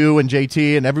out you and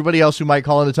JT and everybody else who might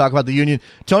call in to talk about the Union.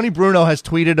 Tony Bruno has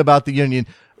tweeted about the Union.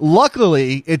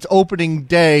 Luckily, it's opening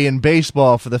day in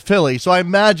baseball for the Phillies, so I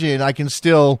imagine I can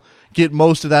still get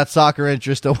most of that soccer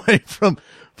interest away from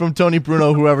Tony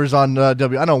Bruno, whoever's on I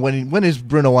don't know, when is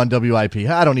Bruno on WIP?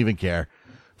 I don't even care.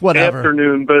 Whatever.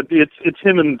 Afternoon, but it's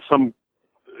him and some...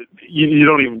 You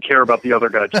don't even care about the other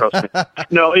guy, trust me.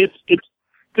 No, it's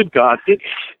good God.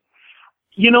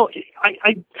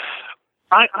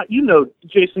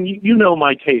 Jason, you know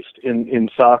my taste in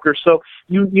soccer, so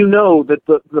you know that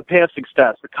the passing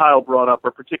stats that Kyle brought up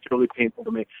are particularly painful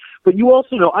to me. But you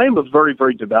also know I am a very,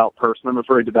 very devout person. I'm a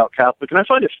very devout Catholic, and I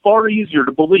find it far easier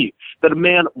to believe that a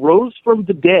man rose from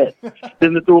the dead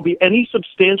than that there will be any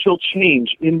substantial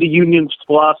change in the Union's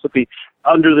philosophy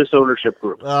under this ownership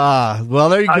group. Well,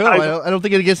 there you go. I don't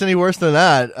think it gets any worse than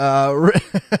that.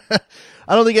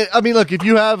 I don't think look, if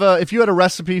you had a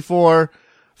recipe for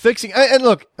fixing. And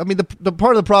look, I mean, the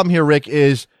part of the problem here, Rick,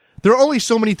 is there are only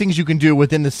so many things you can do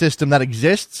within the system that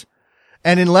exists,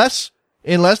 and unless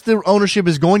the ownership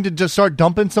is going to just start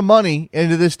dumping some money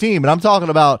into this team, and I'm talking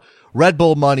about Red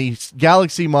Bull money,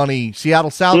 Galaxy money,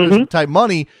 Seattle Sounders type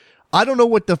money, I don't know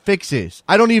what the fix is.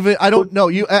 I don't know.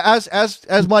 You, as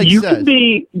Mike says,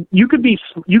 you could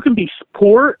be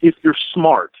poor if you're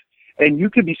smart, and you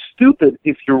could be stupid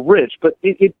if you're rich. But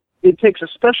it takes a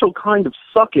special kind of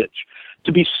suckage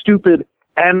to be stupid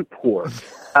and poor.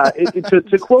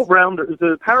 To quote Rounders,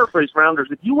 to paraphrase Rounders,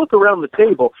 if you look around the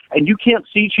table and you can't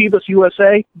see Chivas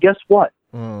USA, guess what?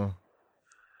 Wow.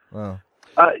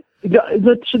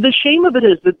 The shame of it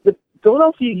is that the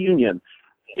Philadelphia Union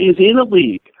is in a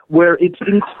league where it's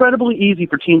incredibly easy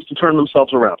for teams to turn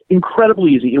themselves around.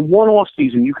 Incredibly easy. In one off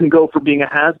season, you can go from being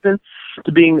a has-been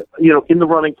to being, in the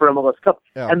running for MLS Cup,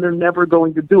 and they're never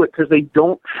going to do it because they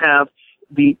don't have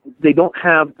the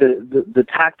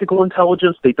tactical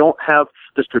intelligence, they don't have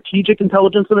the strategic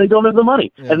intelligence, and they don't have the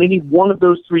money. Yeah. And they need one of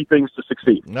those three things to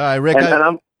succeed. All right, Rick,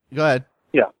 go ahead.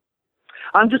 Yeah.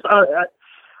 I'm just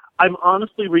I'm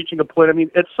honestly reaching a point. I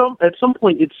mean, at some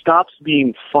point it stops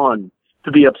being fun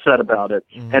to be upset about it,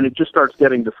 and it just starts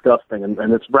getting disgusting,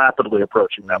 and it's rapidly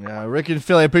approaching that point. Rick and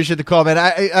Philly, I appreciate the call, man.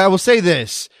 I will say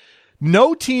this.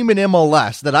 No team in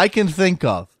MLS that I can think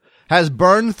of has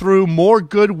burned through more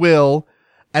goodwill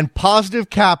and positive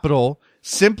capital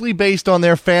simply based on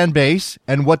their fan base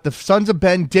and what the Sons of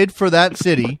Ben did for that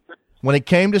city when it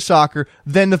came to soccer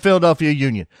than the Philadelphia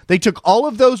Union. They took all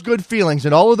of those good feelings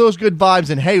and all of those good vibes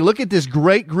and, hey, look at this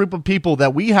great group of people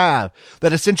that we have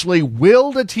that essentially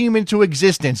willed a team into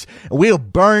existence, and we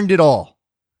have burned it all.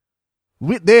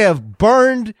 They have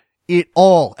burned it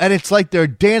all, and it's like they're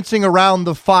dancing around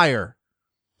the fire,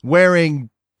 wearing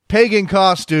pagan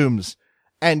costumes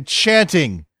and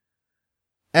chanting.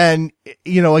 And,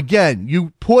 again,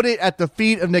 you put it at the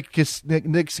feet of Nick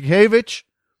Sakevich,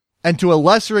 and to a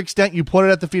lesser extent, you put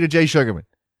it at the feet of Jay Sugarman.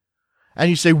 And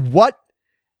you say, what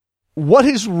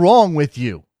is wrong with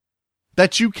you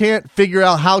that you can't figure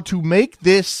out how to make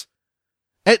this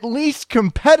at least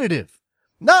competitive?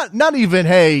 Not even,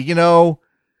 hey,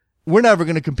 we're never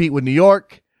going to compete with New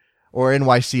York or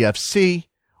NYCFC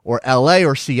or LA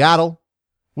or Seattle.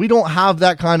 We don't have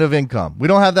that kind of income. We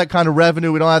don't have that kind of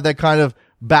revenue. We don't have that kind of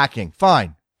backing.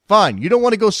 Fine. You don't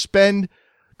want to go spend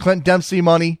Clint Dempsey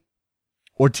money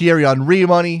or Thierry Henry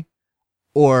money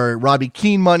or Robbie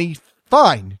Keane money.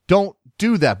 Fine. Don't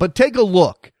do that. But take a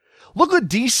look. Look what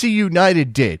DC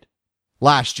United did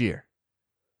last year.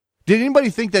 Did anybody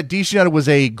think that DC United was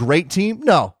a great team?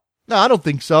 No, I don't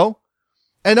think so.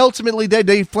 And ultimately,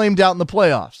 they flamed out in the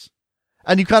playoffs.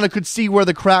 And you kind of could see where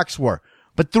the cracks were.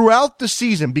 But throughout the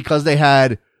season, because they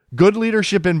had good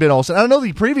leadership in Ben Olsen, I know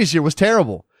the previous year was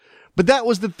terrible, but that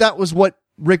was what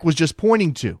Rick was just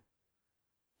pointing to.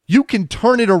 You can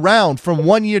turn it around from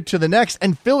one year to the next,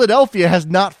 and Philadelphia has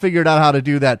not figured out how to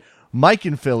do that. Mike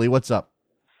in Philly, what's up?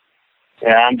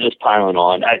 Yeah, I'm just piling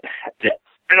on. I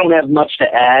don't have much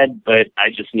to add, but I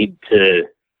just need to,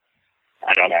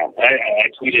 I don't know. I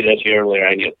tweeted at you earlier,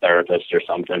 I need a therapist or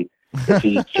something. This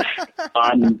is just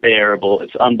unbearable.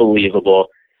 It's unbelievable.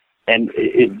 And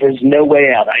there's no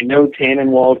way out. I know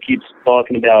Tannenwald keeps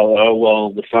talking about,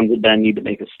 the Sons of Ben need to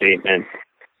make a statement.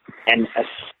 And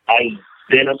I've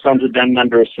been a Sons of Ben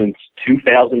member since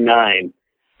 2009.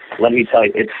 Let me tell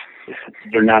you,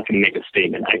 they're not going to make a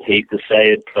statement. I hate to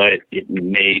say it, but it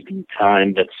may be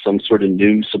time that some sort of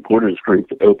new supporters group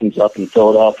opens up in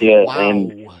Philadelphia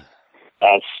and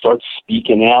starts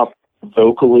speaking out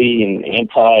vocally and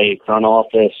anti-front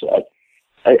office.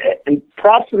 And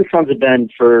props to the Sons of Ben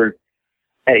for,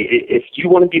 hey, if you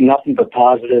want to be nothing but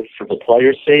positive for the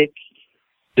players' sake,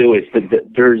 do it. But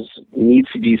there needs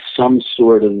to be some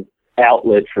sort of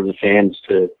outlet for the fans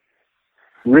to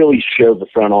really show the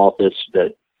front office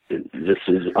that this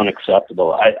is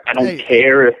unacceptable. I don't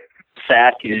care if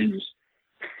Sack is,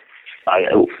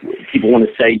 people want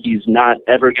to say he's not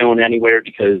ever going anywhere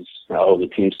because, the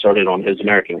team started on his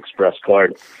American Express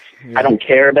card. Yeah. I don't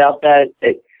care about that.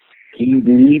 He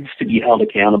needs to be held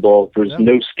accountable. There's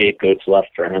no scapegoats left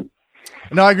for him.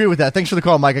 No, I agree with that. Thanks for the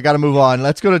call, Mike. I got to move on.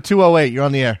 Let's go to 208. You're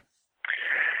on the air.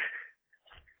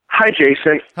 Hi,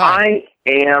 Jason. Hi.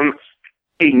 I am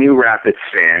a new Rapids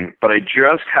fan, but I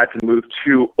just had to move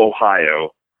to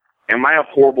Ohio. Am I a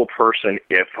horrible person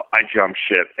if I jump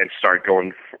ship and start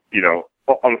going, on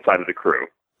the side of the crew?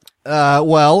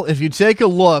 Well, if you take a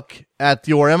look at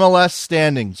your MLS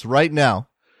standings right now,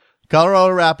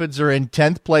 Colorado Rapids are in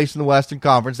 10th place in the Western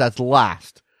Conference. That's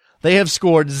last. They have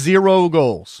scored 0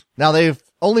 goals. Now, they've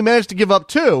only managed to give up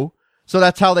 2, so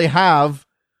that's how they have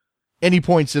any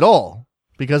points at all,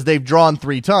 because they've drawn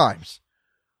 3 times.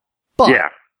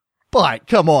 But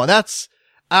come on, that's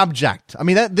abject. I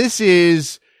mean,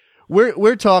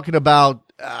 we're talking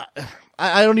about,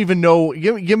 I don't even know.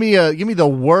 Give me the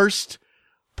worst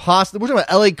possible. We're talking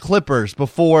about LA Clippers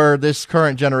before this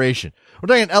current generation. We're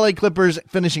talking LA Clippers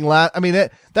finishing last. I mean,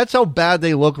 that's how bad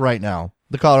they look right now,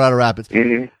 the Colorado Rapids.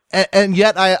 Mm-hmm. And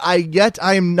yet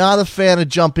I am not a fan of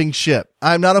jumping ship.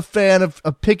 I'm not a fan of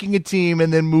picking a team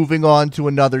and then moving on to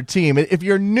another team. If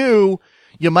you're new,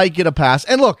 you might get a pass.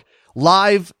 And look,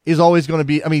 live is always going to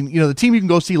be, I mean, you know, the team you can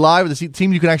go see live, or the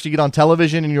team you can actually get on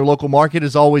television in your local market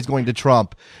is always going to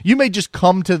trump. You may just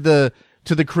come to the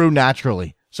crew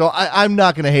naturally. So I'm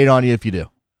not going to hate on you if you do.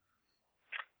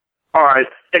 All right.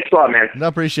 Thanks a lot, man. I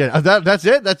appreciate it. That's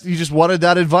it? You just wanted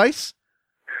that advice?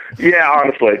 Yeah,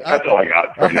 honestly, that's all I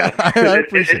got for now. I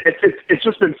appreciate it. It's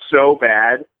just been so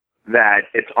bad that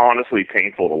it's honestly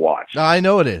painful to watch. I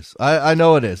know it is. I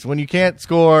know it is. When you can't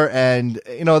score, and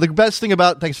you know the best thing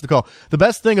about, thanks for the call. The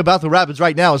best thing about the Rapids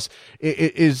right now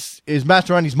is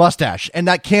Mastroeni's mustache, and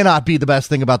that cannot be the best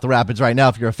thing about the Rapids right now.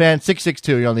 If you're a fan,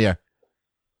 662, you're on the air.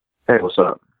 Hey, what's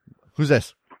up? Who's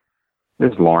this?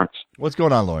 This is Lawrence. What's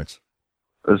going on, Lawrence?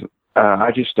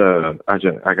 I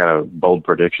got a bold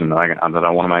prediction that I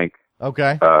want to make.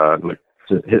 Okay.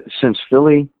 Since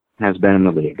Philly has been in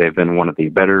the league, they've been one of the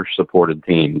better supported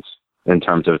teams in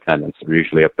terms of attendance. They're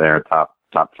usually up there, top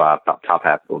 5, top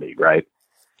half of the league, right?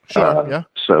 Sure. Yeah.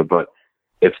 So, but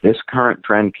if this current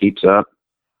trend keeps up,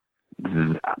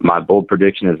 my bold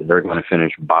prediction is that they're going to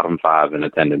finish bottom 5 in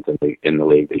attendance in the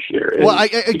league this year. Well, I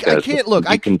can't look.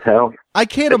 I can tell. I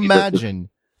can't imagine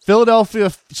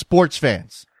Philadelphia sports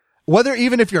fans, whether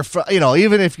even if you're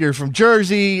from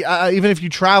Jersey, even if you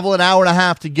travel an hour and a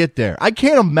half to get there, I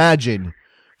can't imagine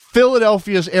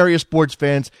Philadelphia's area sports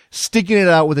fans sticking it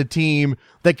out with a team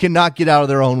that cannot get out of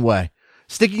their own way,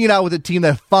 sticking it out with a team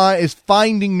that is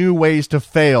finding new ways to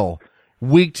fail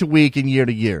week to week and year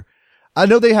to year. I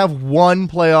know they have one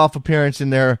playoff appearance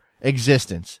in their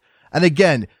existence. And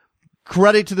again,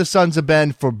 credit to the Sons of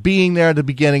Ben for being there at the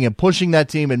beginning and pushing that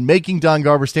team and making Don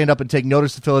Garber stand up and take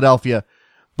notice to Philadelphia.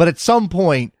 But at some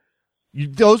point,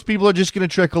 those people are just going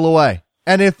to trickle away.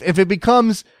 And if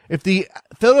the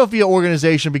Philadelphia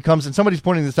organization becomes, and somebody's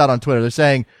pointing this out on Twitter, they're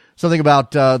saying something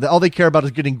about all they care about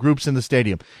is getting groups in the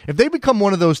stadium. If they become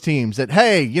one of those teams that,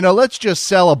 hey, let's just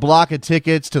sell a block of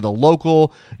tickets to the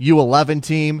local U11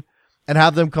 team and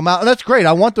have them come out, and that's great.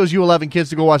 I want those U11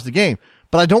 kids to go watch the game,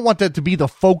 but I don't want that to be the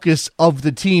focus of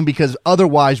the team, because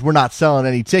otherwise we're not selling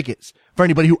any tickets for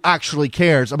anybody who actually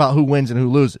cares about who wins and who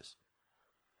loses.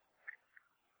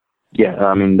 Yeah,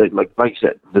 I mean, like you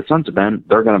said, the Sons of Ben,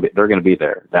 they're gonna be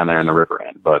there down there in the river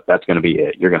end, but that's gonna be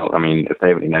it. If they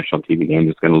have any national TV games,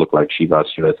 it's gonna look like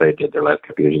Chivas USA did their last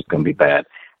couple years. It's gonna be bad.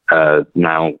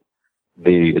 Now,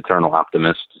 the eternal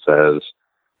optimist says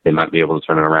they might be able to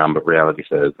turn it around, but reality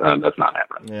says that's not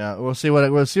happening. Yeah, we'll see what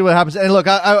happens. And look,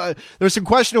 there's some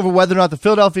question over whether or not the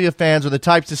Philadelphia fans are the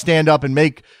types to stand up and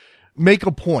make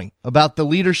a point about the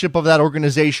leadership of that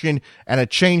organization and a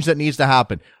change that needs to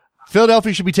happen.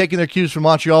 Philadelphia should be taking their cues from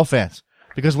Montreal fans,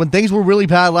 because when things were really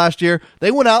bad last year,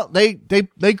 they went out, they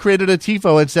created a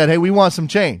tifo and said, "Hey, we want some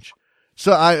change."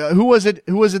 So who was it?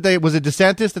 Was it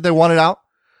DeSantis that they wanted out?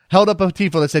 Held up a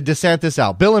tifo that said DeSantis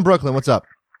out. Bill in Brooklyn, what's up?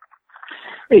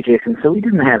 Hey, Jason. So we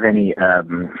didn't have any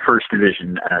first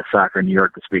division soccer in New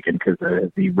York this weekend because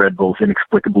the Red Bulls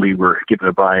inexplicably were given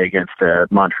a bye against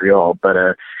Montreal. But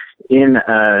in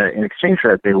exchange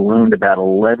for that, they loaned about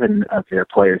 11 of their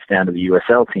players down to the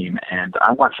USL team. And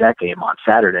I watched that game on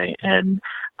Saturday. And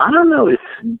I don't know if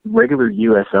regular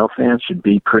USL fans should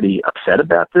be pretty upset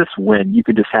about this when you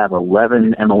could just have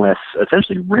 11 MLS,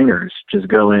 essentially ringers, just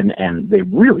go in and they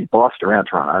really bossed around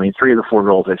Toronto. I mean, 3 of the 4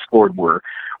 goals they scored were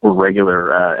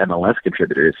regular MLS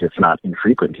contributors, if not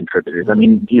infrequent contributors. I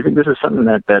mean, do you think this is something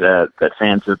that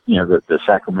fans of the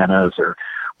Sacramento's or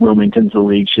Wilmington's of the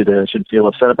league should feel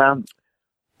upset about?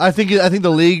 I think the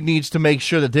league needs to make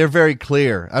sure that they're very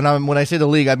clear, and when I say the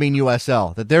league, I mean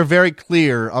USL, that they're very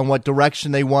clear on what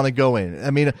direction they want to go in.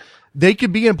 I mean, they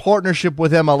could be in partnership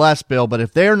with MLS, Bill, but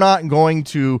if they're not going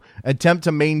to attempt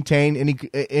to maintain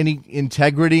any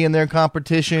integrity in their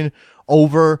competition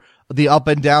over the up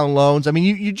and down loans, I mean,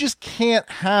 you just can't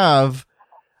have.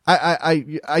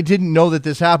 I didn't know that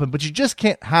this happened, but you just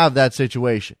can't have that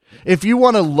situation. If you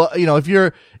want to, if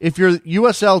your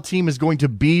USL team is going to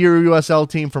be your USL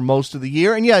team for most of the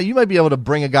year, and yeah, you might be able to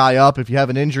bring a guy up if you have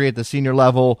an injury at the senior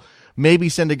level, maybe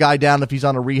send a guy down if he's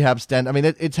on a rehab stint. I mean,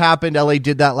 it's happened. LA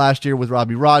did that last year with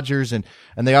Robbie Rogers, and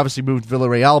they obviously moved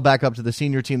Villarreal back up to the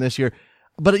senior team this year.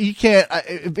 But you can't,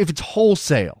 if it's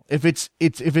wholesale, if it's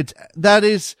that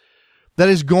is that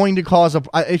is going to cause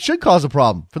it should cause a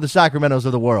problem for the Sacramentos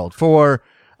of the world, for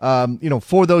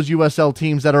for those USL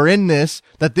teams that are in this,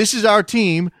 that this is our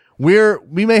team.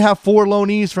 We may have 4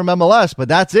 loanees from MLS, but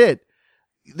that's it.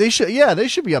 They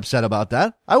should be upset about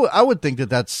that. I would think that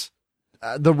that's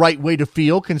the right way to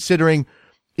feel, considering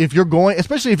if you're going,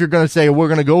 especially if you're going to say we're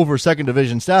going to go for second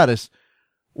division status.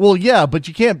 Well, yeah, but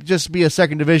you can't just be a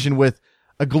second division with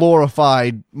a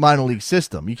glorified minor league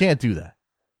system. You can't do that.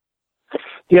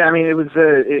 Yeah, I mean,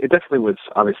 it definitely was,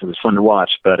 obviously was fun to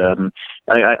watch, but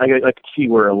I could see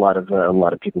where a lot of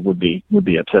people would be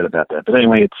upset about that. But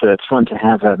anyway, it's fun to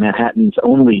have Manhattan's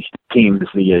only team, as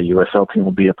the USL team,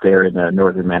 will be up there in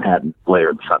northern Manhattan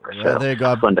later in the summer. Yeah, so there you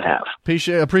go. Fun to have.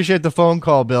 Appreciate the phone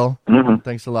call, Bill. Mm-hmm.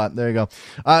 Thanks a lot. There you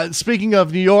go. Speaking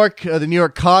of New York, the New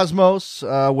York Cosmos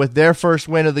with their first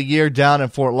win of the year down in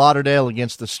Fort Lauderdale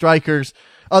against the Strikers.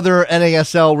 Other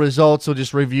NASL results, we'll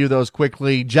just review those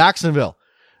quickly. Jacksonville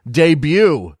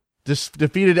debut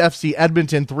defeated FC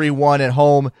Edmonton 3-1 at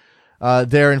home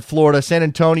there in Florida. San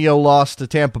Antonio lost to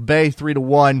Tampa Bay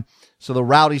 3-1. So the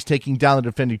Rowdies taking down the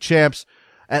defending champs.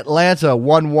 Atlanta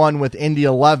 1-1 with Indy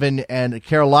 11, and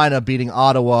Carolina beating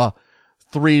Ottawa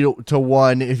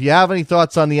 3-1. If you have any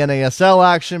thoughts on the NASL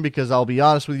action, because I'll be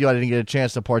honest with you, I didn't get a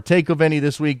chance to partake of any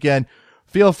this weekend,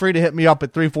 feel free to hit me up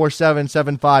at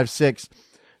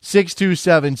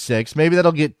 347-756-6276. Maybe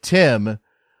that'll get Tim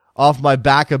off my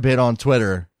back a bit on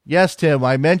Twitter. Yes, Tim,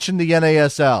 I mentioned the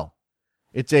NASL.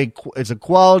 It's a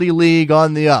quality league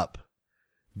on the up.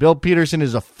 Bill Peterson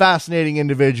is a fascinating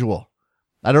individual.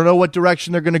 I don't know what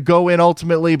direction they're going to go in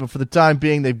ultimately, but for the time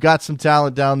being, they've got some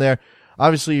talent down there.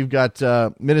 Obviously, you've got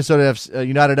Minnesota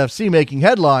United FC making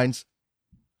headlines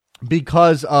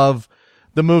because of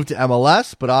the move to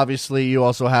MLS, but obviously you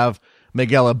also have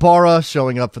Miguel Ibarra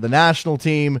showing up for the national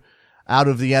team out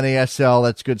of the NASL.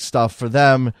 That's good stuff for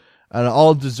them, and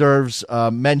all deserves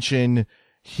mention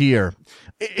here.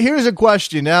 Here's a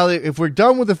question. Now, if we're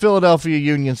done with the Philadelphia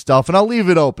Union stuff, and I'll leave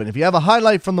it open. If you have a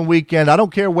highlight from the weekend, I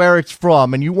don't care where it's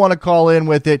from, and you want to call in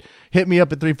with it, hit me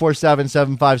up at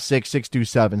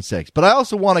 347-756-6276. But I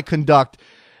also want to conduct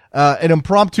an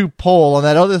impromptu poll on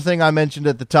that other thing I mentioned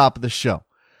at the top of the show.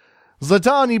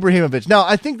 Zlatan Ibrahimovic. Now,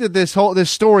 I think that this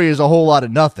story is a whole lot of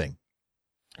nothing.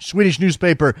 Swedish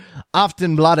newspaper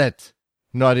Aftonbladet,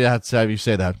 no idea how you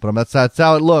say that, but that's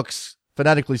how it looks,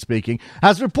 phonetically speaking,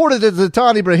 has reported that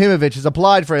Zlatan Ibrahimovic has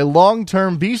applied for a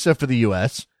long-term visa for the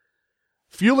U.S.,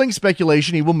 fueling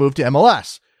speculation he will move to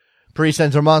MLS. Paris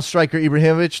Saint-Germain striker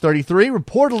Ibrahimovic, 33,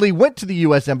 reportedly went to the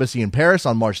U.S. Embassy in Paris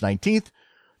on March 19th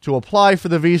to apply for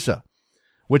the visa,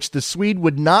 which the Swede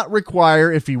would not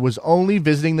require if he was only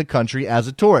visiting the country as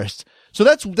a tourist. So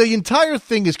that's the entire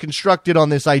thing is constructed on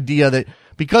this idea that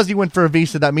because he went for a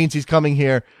visa, that means he's coming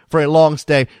here for a long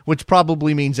stay, which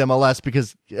probably means MLS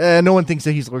because no one thinks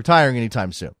that he's retiring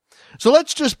anytime soon. So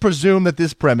let's just presume that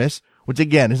this premise, which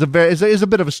again is a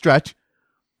bit of a stretch,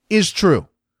 is true.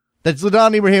 That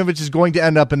Zlatan Ibrahimovic is going to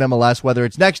end up in MLS, whether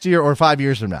it's next year or 5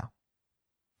 years from now.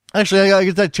 Actually, I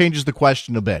guess that changes the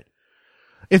question a bit.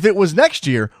 If it was next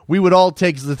year, we would all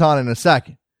take Zlatan in a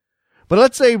second. But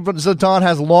let's say Zlatan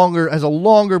has a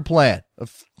longer plan.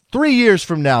 3 years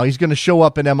from now, he's going to show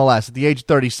up in MLS at the age of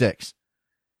 36.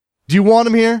 Do you want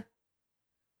him here?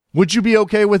 Would you be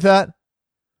okay with that?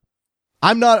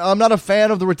 I'm not a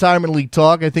fan of the retirement league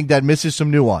talk. I think that misses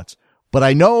some nuance. But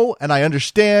I know and I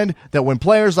understand that when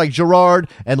players like Gerrard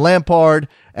and Lampard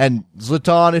and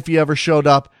Zlatan, if he ever showed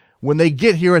up, when they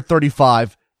get here at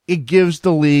 35, it gives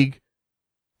the league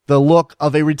the look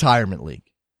of a retirement league.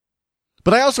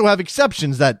 But I also have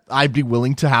exceptions that I'd be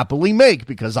willing to happily make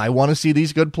because I want to see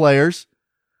these good players,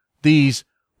 these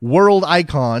world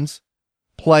icons,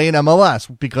 play in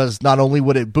MLS because not only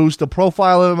would it boost the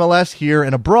profile of MLS here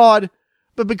and abroad,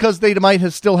 but because they might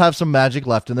still have some magic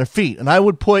left in their feet. And I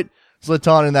would put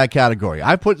Zlatan in that category.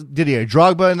 I put Didier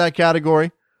Drogba in that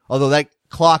category, although that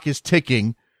clock is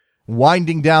ticking,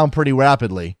 winding down pretty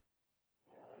rapidly.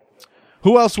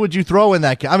 Who else would you throw in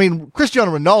that? I mean,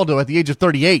 Cristiano Ronaldo at the age of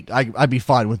 38, I'd be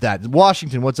fine with that.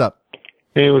 Washington, what's up?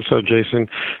 Hey, what's up, Jason?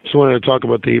 Just wanted to talk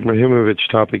about the Ibrahimovic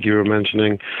topic you were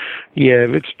mentioning. Yeah,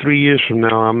 if it's 3 years from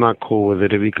now, I'm not cool with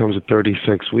it. If he comes at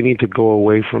 36, we need to go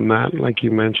away from that. Like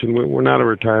you mentioned, we're not a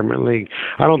retirement league.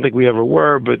 I don't think we ever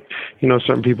were, but,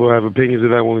 certain people have opinions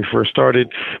of that when we first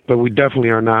started, but we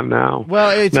definitely are not now.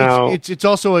 Well, it's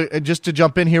also, just to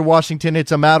jump in here, Washington,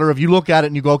 it's a matter of you look at it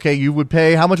and you go, okay, you would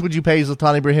pay, how much would you pay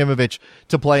Zlatan Ibrahimovic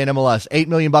to play in MLS? $8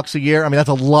 million a year? I mean, that's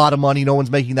a lot of money. No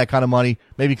one's making that kind of money.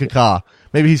 Maybe Kaká.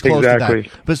 Maybe he's close to that.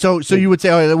 But so you would say,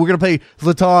 all right, we're going to pay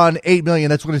Zlatan $8 million.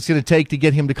 That's what it's going to take to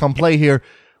get him to come play here.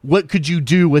 what could you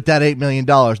do with that $8 million?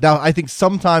 Now, I think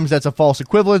sometimes that's a false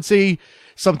equivalency.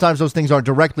 Sometimes those things aren't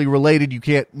directly related. You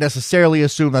can't necessarily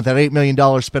assume that $8 million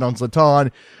spent on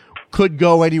Zlatan could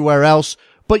go anywhere else.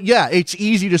 But yeah, it's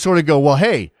easy to sort of go, well,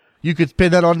 hey, you could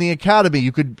spend that on the academy.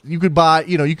 You could buy,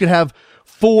 you could have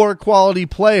 4 quality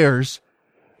players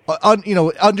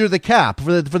under the cap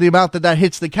for the amount that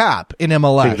hits the cap in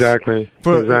MLS. Exactly.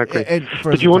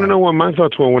 But you want to know what my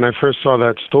thoughts were when I first saw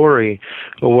that story?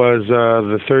 Was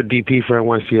the third DP for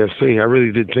NYCFC? I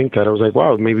really did think that. I was like,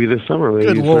 wow, maybe this summer,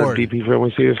 maybe the third DP for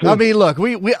NYCFC. I mean, look,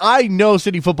 I know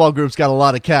City Football Group's got a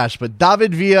lot of cash, but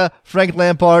David Villa, Frank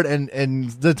Lampard, and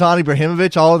Zlatan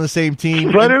Ibrahimovic all on the same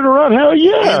team. Right around, hell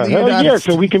yeah.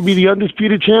 So we can be the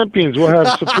undisputed champions. We'll have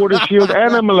Supporters Shield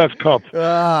and MLS Cup.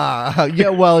 Yeah,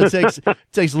 well, it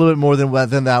takes a little bit more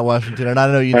than that, Washington, and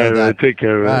I know you know that. Take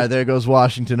care of it. All right, there goes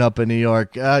Washington up in New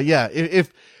York.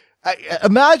 If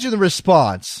imagine the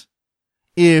response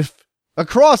if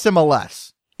across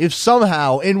MLS, if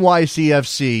somehow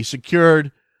NYCFC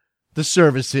secured the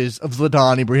services of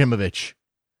Zlatan Ibrahimovic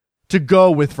to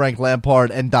go with Frank Lampard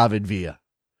and David Villa.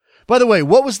 By the way,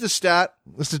 what was the stat?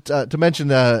 To mention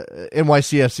the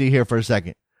NYCFC here for a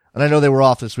second, and I know they were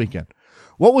off this weekend.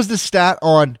 What was the stat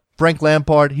on Frank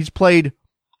Lampard? He's played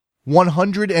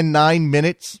 109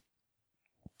 minutes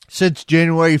since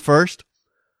January 1st,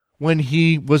 when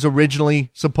he was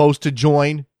originally supposed to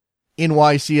join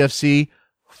NYCFC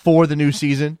for the new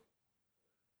season.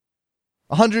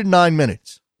 109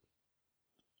 minutes.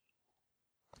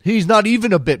 He's not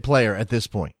even a bit player at this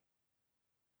point.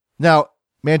 Now,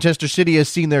 Manchester City has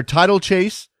seen their title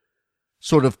chase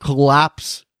sort of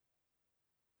collapse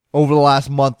over the last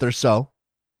month or so.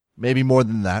 Maybe more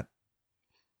than that.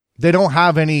 They don't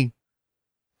have any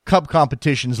cup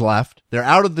competitions left. They're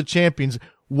out of the Champions.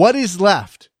 What is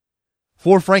left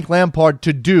for Frank Lampard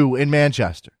to do in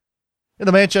Manchester? And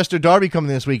the Manchester Derby coming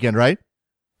this weekend, right?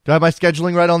 Do I have my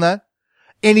scheduling right on that?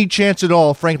 Any chance at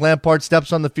all Frank Lampard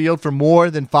steps on the field for more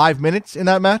than 5 minutes in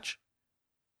that match?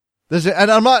 This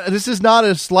is not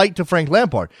a slight to Frank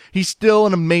Lampard. He's still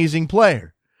an amazing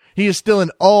player. He is still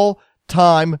an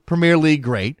all-time Premier League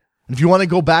great. And if you want to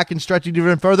go back and stretch it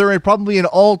even further, probably an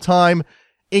all-time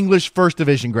English First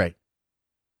Division great.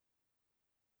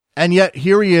 And yet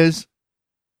here he is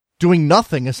doing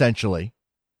nothing essentially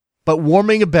but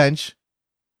warming a bench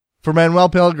for Manuel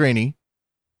Pellegrini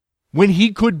when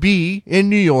he could be in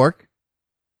New York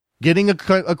getting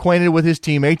acquainted with his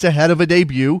teammates ahead of a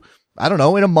debut, I don't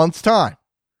know, in a month's time.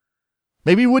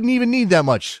 Maybe he wouldn't even need that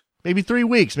much. Maybe 3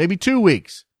 weeks, maybe 2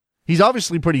 weeks. He's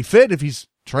obviously pretty fit if he's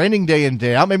training day in,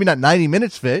 day out, maybe not 90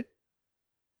 minutes fit.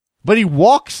 But he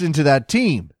walks into that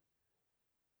team.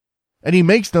 And he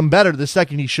makes them better the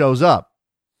second he shows up.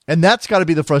 And that's got to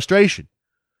be the frustration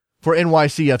for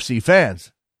NYCFC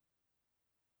fans.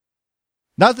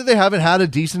 Not that they haven't had a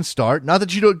decent start. Not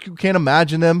that you can't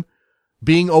imagine them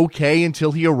being okay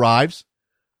until he arrives.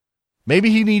 Maybe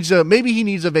he needs a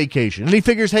vacation. And he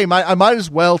figures, hey, I might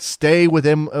as well stay with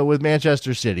him, with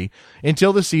Manchester City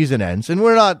until the season ends. And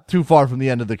we're not too far from the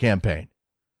end of the campaign.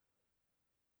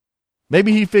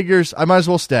 Maybe he figures, I might as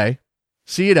well stay,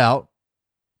 see it out.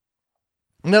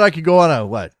 And then I could go on a,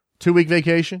 2-week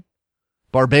vacation?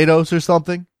 Barbados or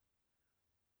something?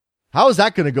 How is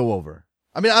that going to go over?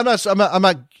 I mean, I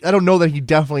don't know that he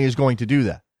definitely is going to do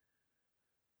that.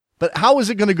 But how is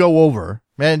it going to go over?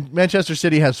 Manchester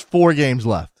City has 4 games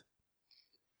left.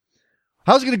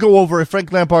 How is it going to go over if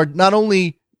Frank Lampard not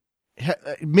only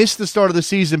missed the start of the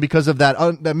season because of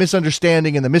that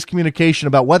misunderstanding and the miscommunication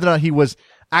about whether or not he was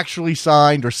actually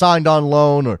signed or signed on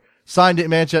loan or signed at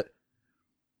Manchester,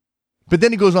 but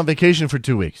then he goes on vacation for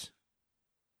 2 weeks.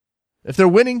 If they're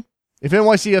winning, if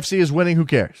NYCFC is winning, who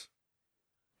cares?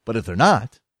 But if they're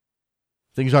not,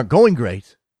 things aren't going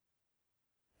great,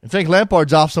 and Frank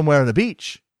Lampard's off somewhere on the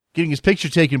beach, getting his picture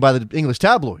taken by the English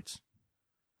tabloids,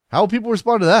 how will people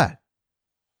respond to that?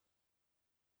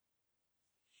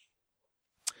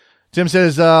 Tim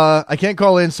says, I can't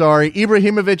call in, sorry.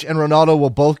 Ibrahimovic and Ronaldo will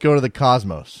both go to the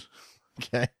Cosmos.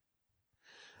 Okay.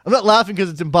 I'm not laughing because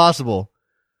it's impossible.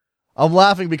 I'm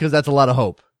laughing because that's a lot of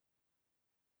hope.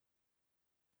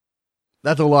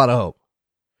 That's a lot of hope.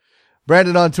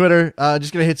 Brandon on Twitter,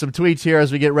 just going to hit some tweets here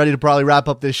as we get ready to probably wrap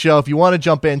up this show. If you want to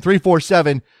jump in,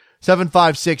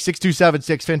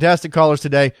 347-756-6276. Fantastic callers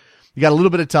today. You got a little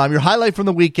bit of time. Your highlight from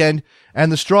the weekend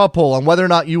and the straw poll on whether or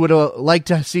not you would like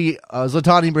to see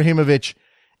Zlatan Ibrahimovic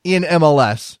in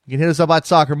MLS. You can hit us up at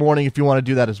Soccer Morning if you want to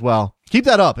do that as well. Keep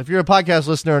that up. If you're a podcast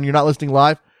listener and you're not listening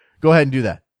live, go ahead and do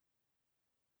that.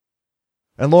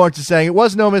 And Lawrence is saying, it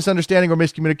was no misunderstanding or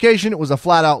miscommunication. It was a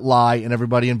flat-out lie, and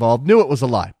everybody involved knew it was a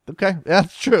lie. Okay,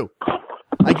 that's true.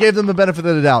 I gave them the benefit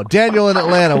of the doubt. Daniel in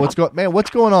Atlanta, what's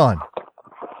going on?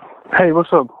 Hey,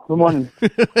 what's up? Good morning.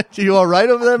 You all right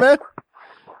over there, man?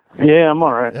 Yeah, I'm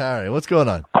all right. All right, what's going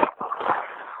on?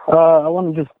 I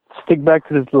want to just stick back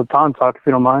to this Laton talk, if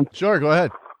you don't mind. Sure, go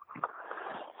ahead.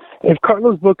 If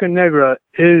Carlos Bocanegra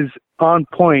is on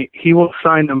point, he will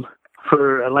sign him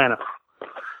for Atlanta.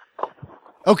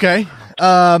 Okay.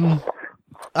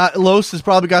 Los has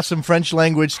probably got some French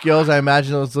language skills. I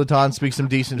imagine Laton speaks some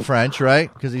decent French,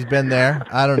 right? Because he's been there.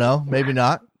 I don't know. Maybe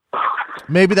not.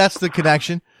 Maybe that's the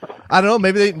connection. I don't know.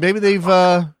 Maybe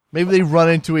they've run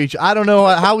into each. I don't know.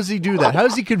 How does he do that? How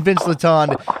does he convince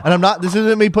Laton? And this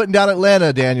isn't me putting down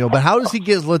Atlanta, Daniel, but how does he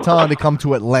get Laton to come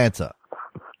to Atlanta?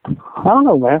 I don't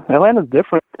know, man. Atlanta's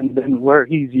different than where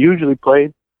he's usually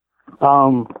played.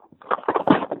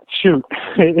 Shoot,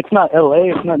 it's not L.A.,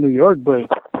 it's not New York, but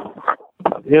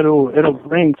it'll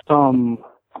bring some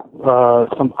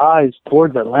eyes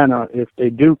towards Atlanta if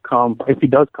he does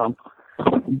come.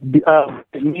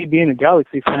 Me being a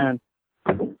Galaxy fan,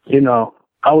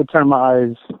 I would turn my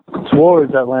eyes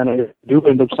towards Atlanta if they do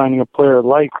end up signing a player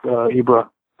like Ibra.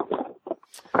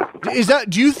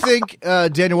 Do you think,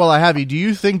 Daniel, while I have you, do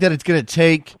you think that it's going to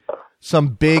take some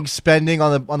big spending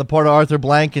on the part of Arthur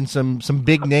Blank and some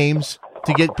big names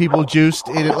to get people juiced?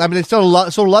 They sold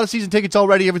a lot of season tickets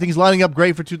already. Everything's lining up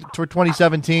great for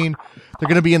 2017. They're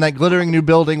going to be in that glittering new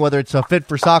building. Whether it's a fit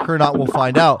for soccer or not, we'll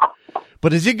find out.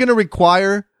 But is it going to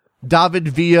require David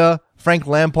Villa, Frank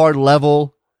Lampard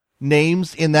level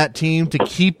names in that team to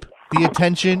keep the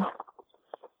attention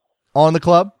on the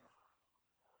club?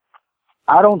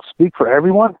 I don't speak for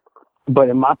everyone, but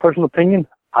in my personal opinion,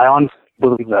 I honestly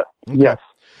believe that. Okay. Yes.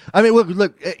 I mean,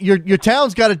 look. Your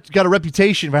town's got a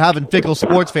reputation for having fickle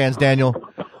sports fans, Daniel.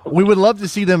 We would love to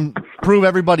see them prove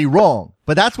everybody wrong,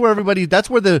 but that's where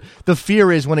the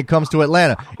fear is when it comes to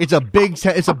Atlanta. It's a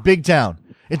big town.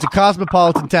 It's a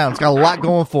cosmopolitan town. It's got a lot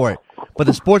going for it, but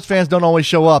the sports fans don't always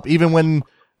show up, even when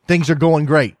things are going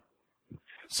great.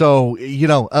 So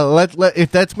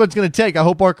if that's what it's going to take, I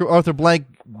hope Arthur Blank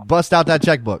busts out that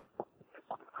checkbook.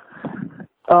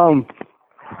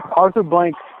 Arthur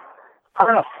Blank, I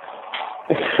don't know.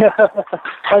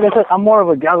 Like I said, I'm more of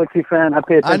a Galaxy fan. I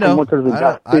pay attention more to the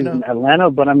Galaxy in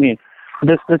Atlanta, but I mean,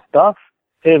 this stuff,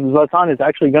 if Zlatan is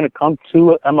actually going to come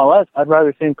to MLS, I'd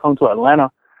rather see him come to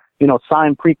Atlanta,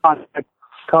 sign pre-contract,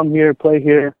 come here, play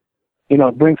here,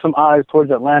 bring some eyes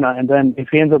towards Atlanta, and then if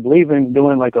he ends up leaving,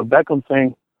 doing like a Beckham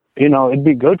thing, it'd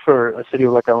be good for a city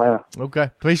like Atlanta. Okay.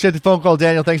 Appreciate the phone call,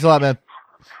 Daniel. Thanks a lot, man.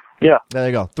 Yeah. There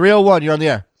you go. 301, you're on the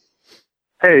air.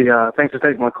 Hey, thanks for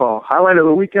taking my call. Highlight of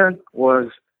the weekend was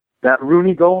that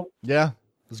Rooney goal. Yeah,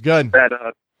 it was good. That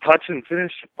touch and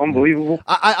finish, unbelievable.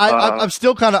 I'm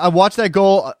still I watched that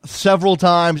goal several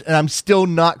times, and I'm still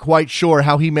not quite sure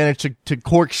how he managed to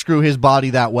corkscrew his body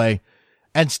that way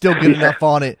and still get enough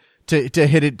on it to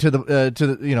hit it to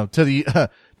the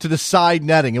side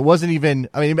netting. It wasn't even.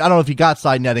 I mean, I don't know if he got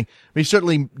side netting, but he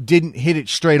certainly didn't hit it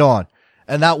straight on,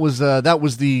 and that was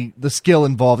the skill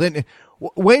involved. And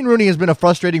Wayne Rooney has been a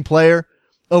frustrating player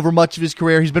over much of his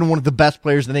career. He's been one of the best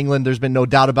players in England. There's been no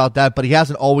doubt about that, but he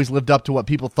hasn't always lived up to what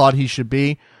people thought he should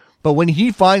be. But when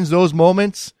he finds those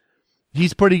moments,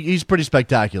 he's pretty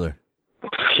spectacular.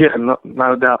 Yeah,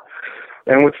 no doubt.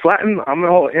 And with Flatten, I'm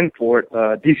all in for it.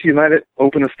 DC United,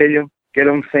 open a stadium, get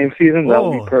them same season. That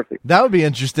would be perfect. That would be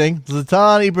interesting.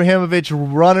 Zlatan Ibrahimovic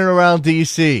running around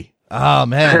DC. Oh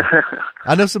man,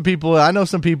 I know some people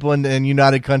in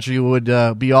United Country would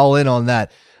be all in on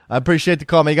that. I appreciate the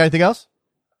call, man. You got anything else?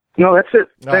 No, that's it.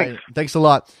 All Thanks. right. Thanks a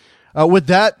lot. With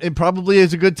that, it probably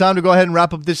is a good time to go ahead and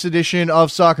wrap up this edition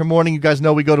of Soccer Morning. You guys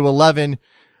know we go to 11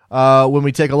 when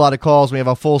we take a lot of calls. We have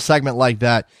a full segment like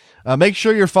that. Make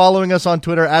sure you're following us on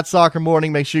Twitter at Soccer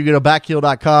Morning. Make sure you go to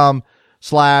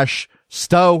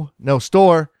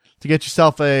backheel.com/store to get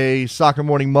yourself a Soccer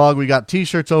Morning mug. We got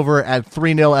t-shirts over at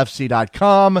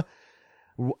 30fc.com.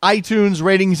 iTunes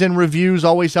ratings and reviews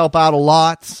always help out a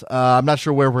lot. I'm not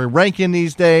sure where we're ranking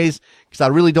these days because I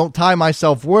really don't tie my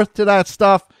self-worth to that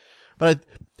stuff, but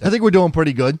I think we're doing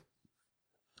pretty good.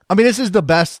 I mean, this is the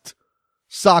best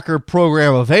soccer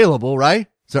program available, right?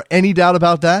 Is there any doubt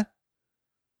about that?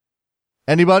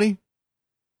 Anybody?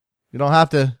 You don't have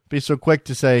to be so quick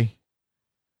to say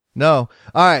no.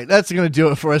 All right, that's going to do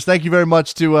it for us. Thank you very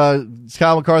much to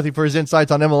Kyle McCarthy for his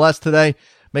insights on MLS today.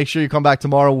 Make sure you come back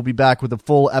tomorrow. We'll be back with a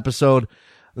full episode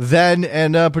then.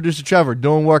 And producer Trevor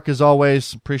doing work as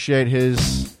always. Appreciate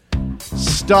his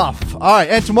stuff. All right,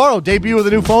 and tomorrow, debut of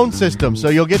the new phone system. So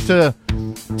you'll get to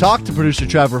talk to producer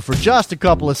Trevor for just a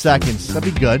couple of seconds.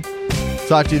 That'd be good.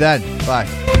 Talk to you then. Bye.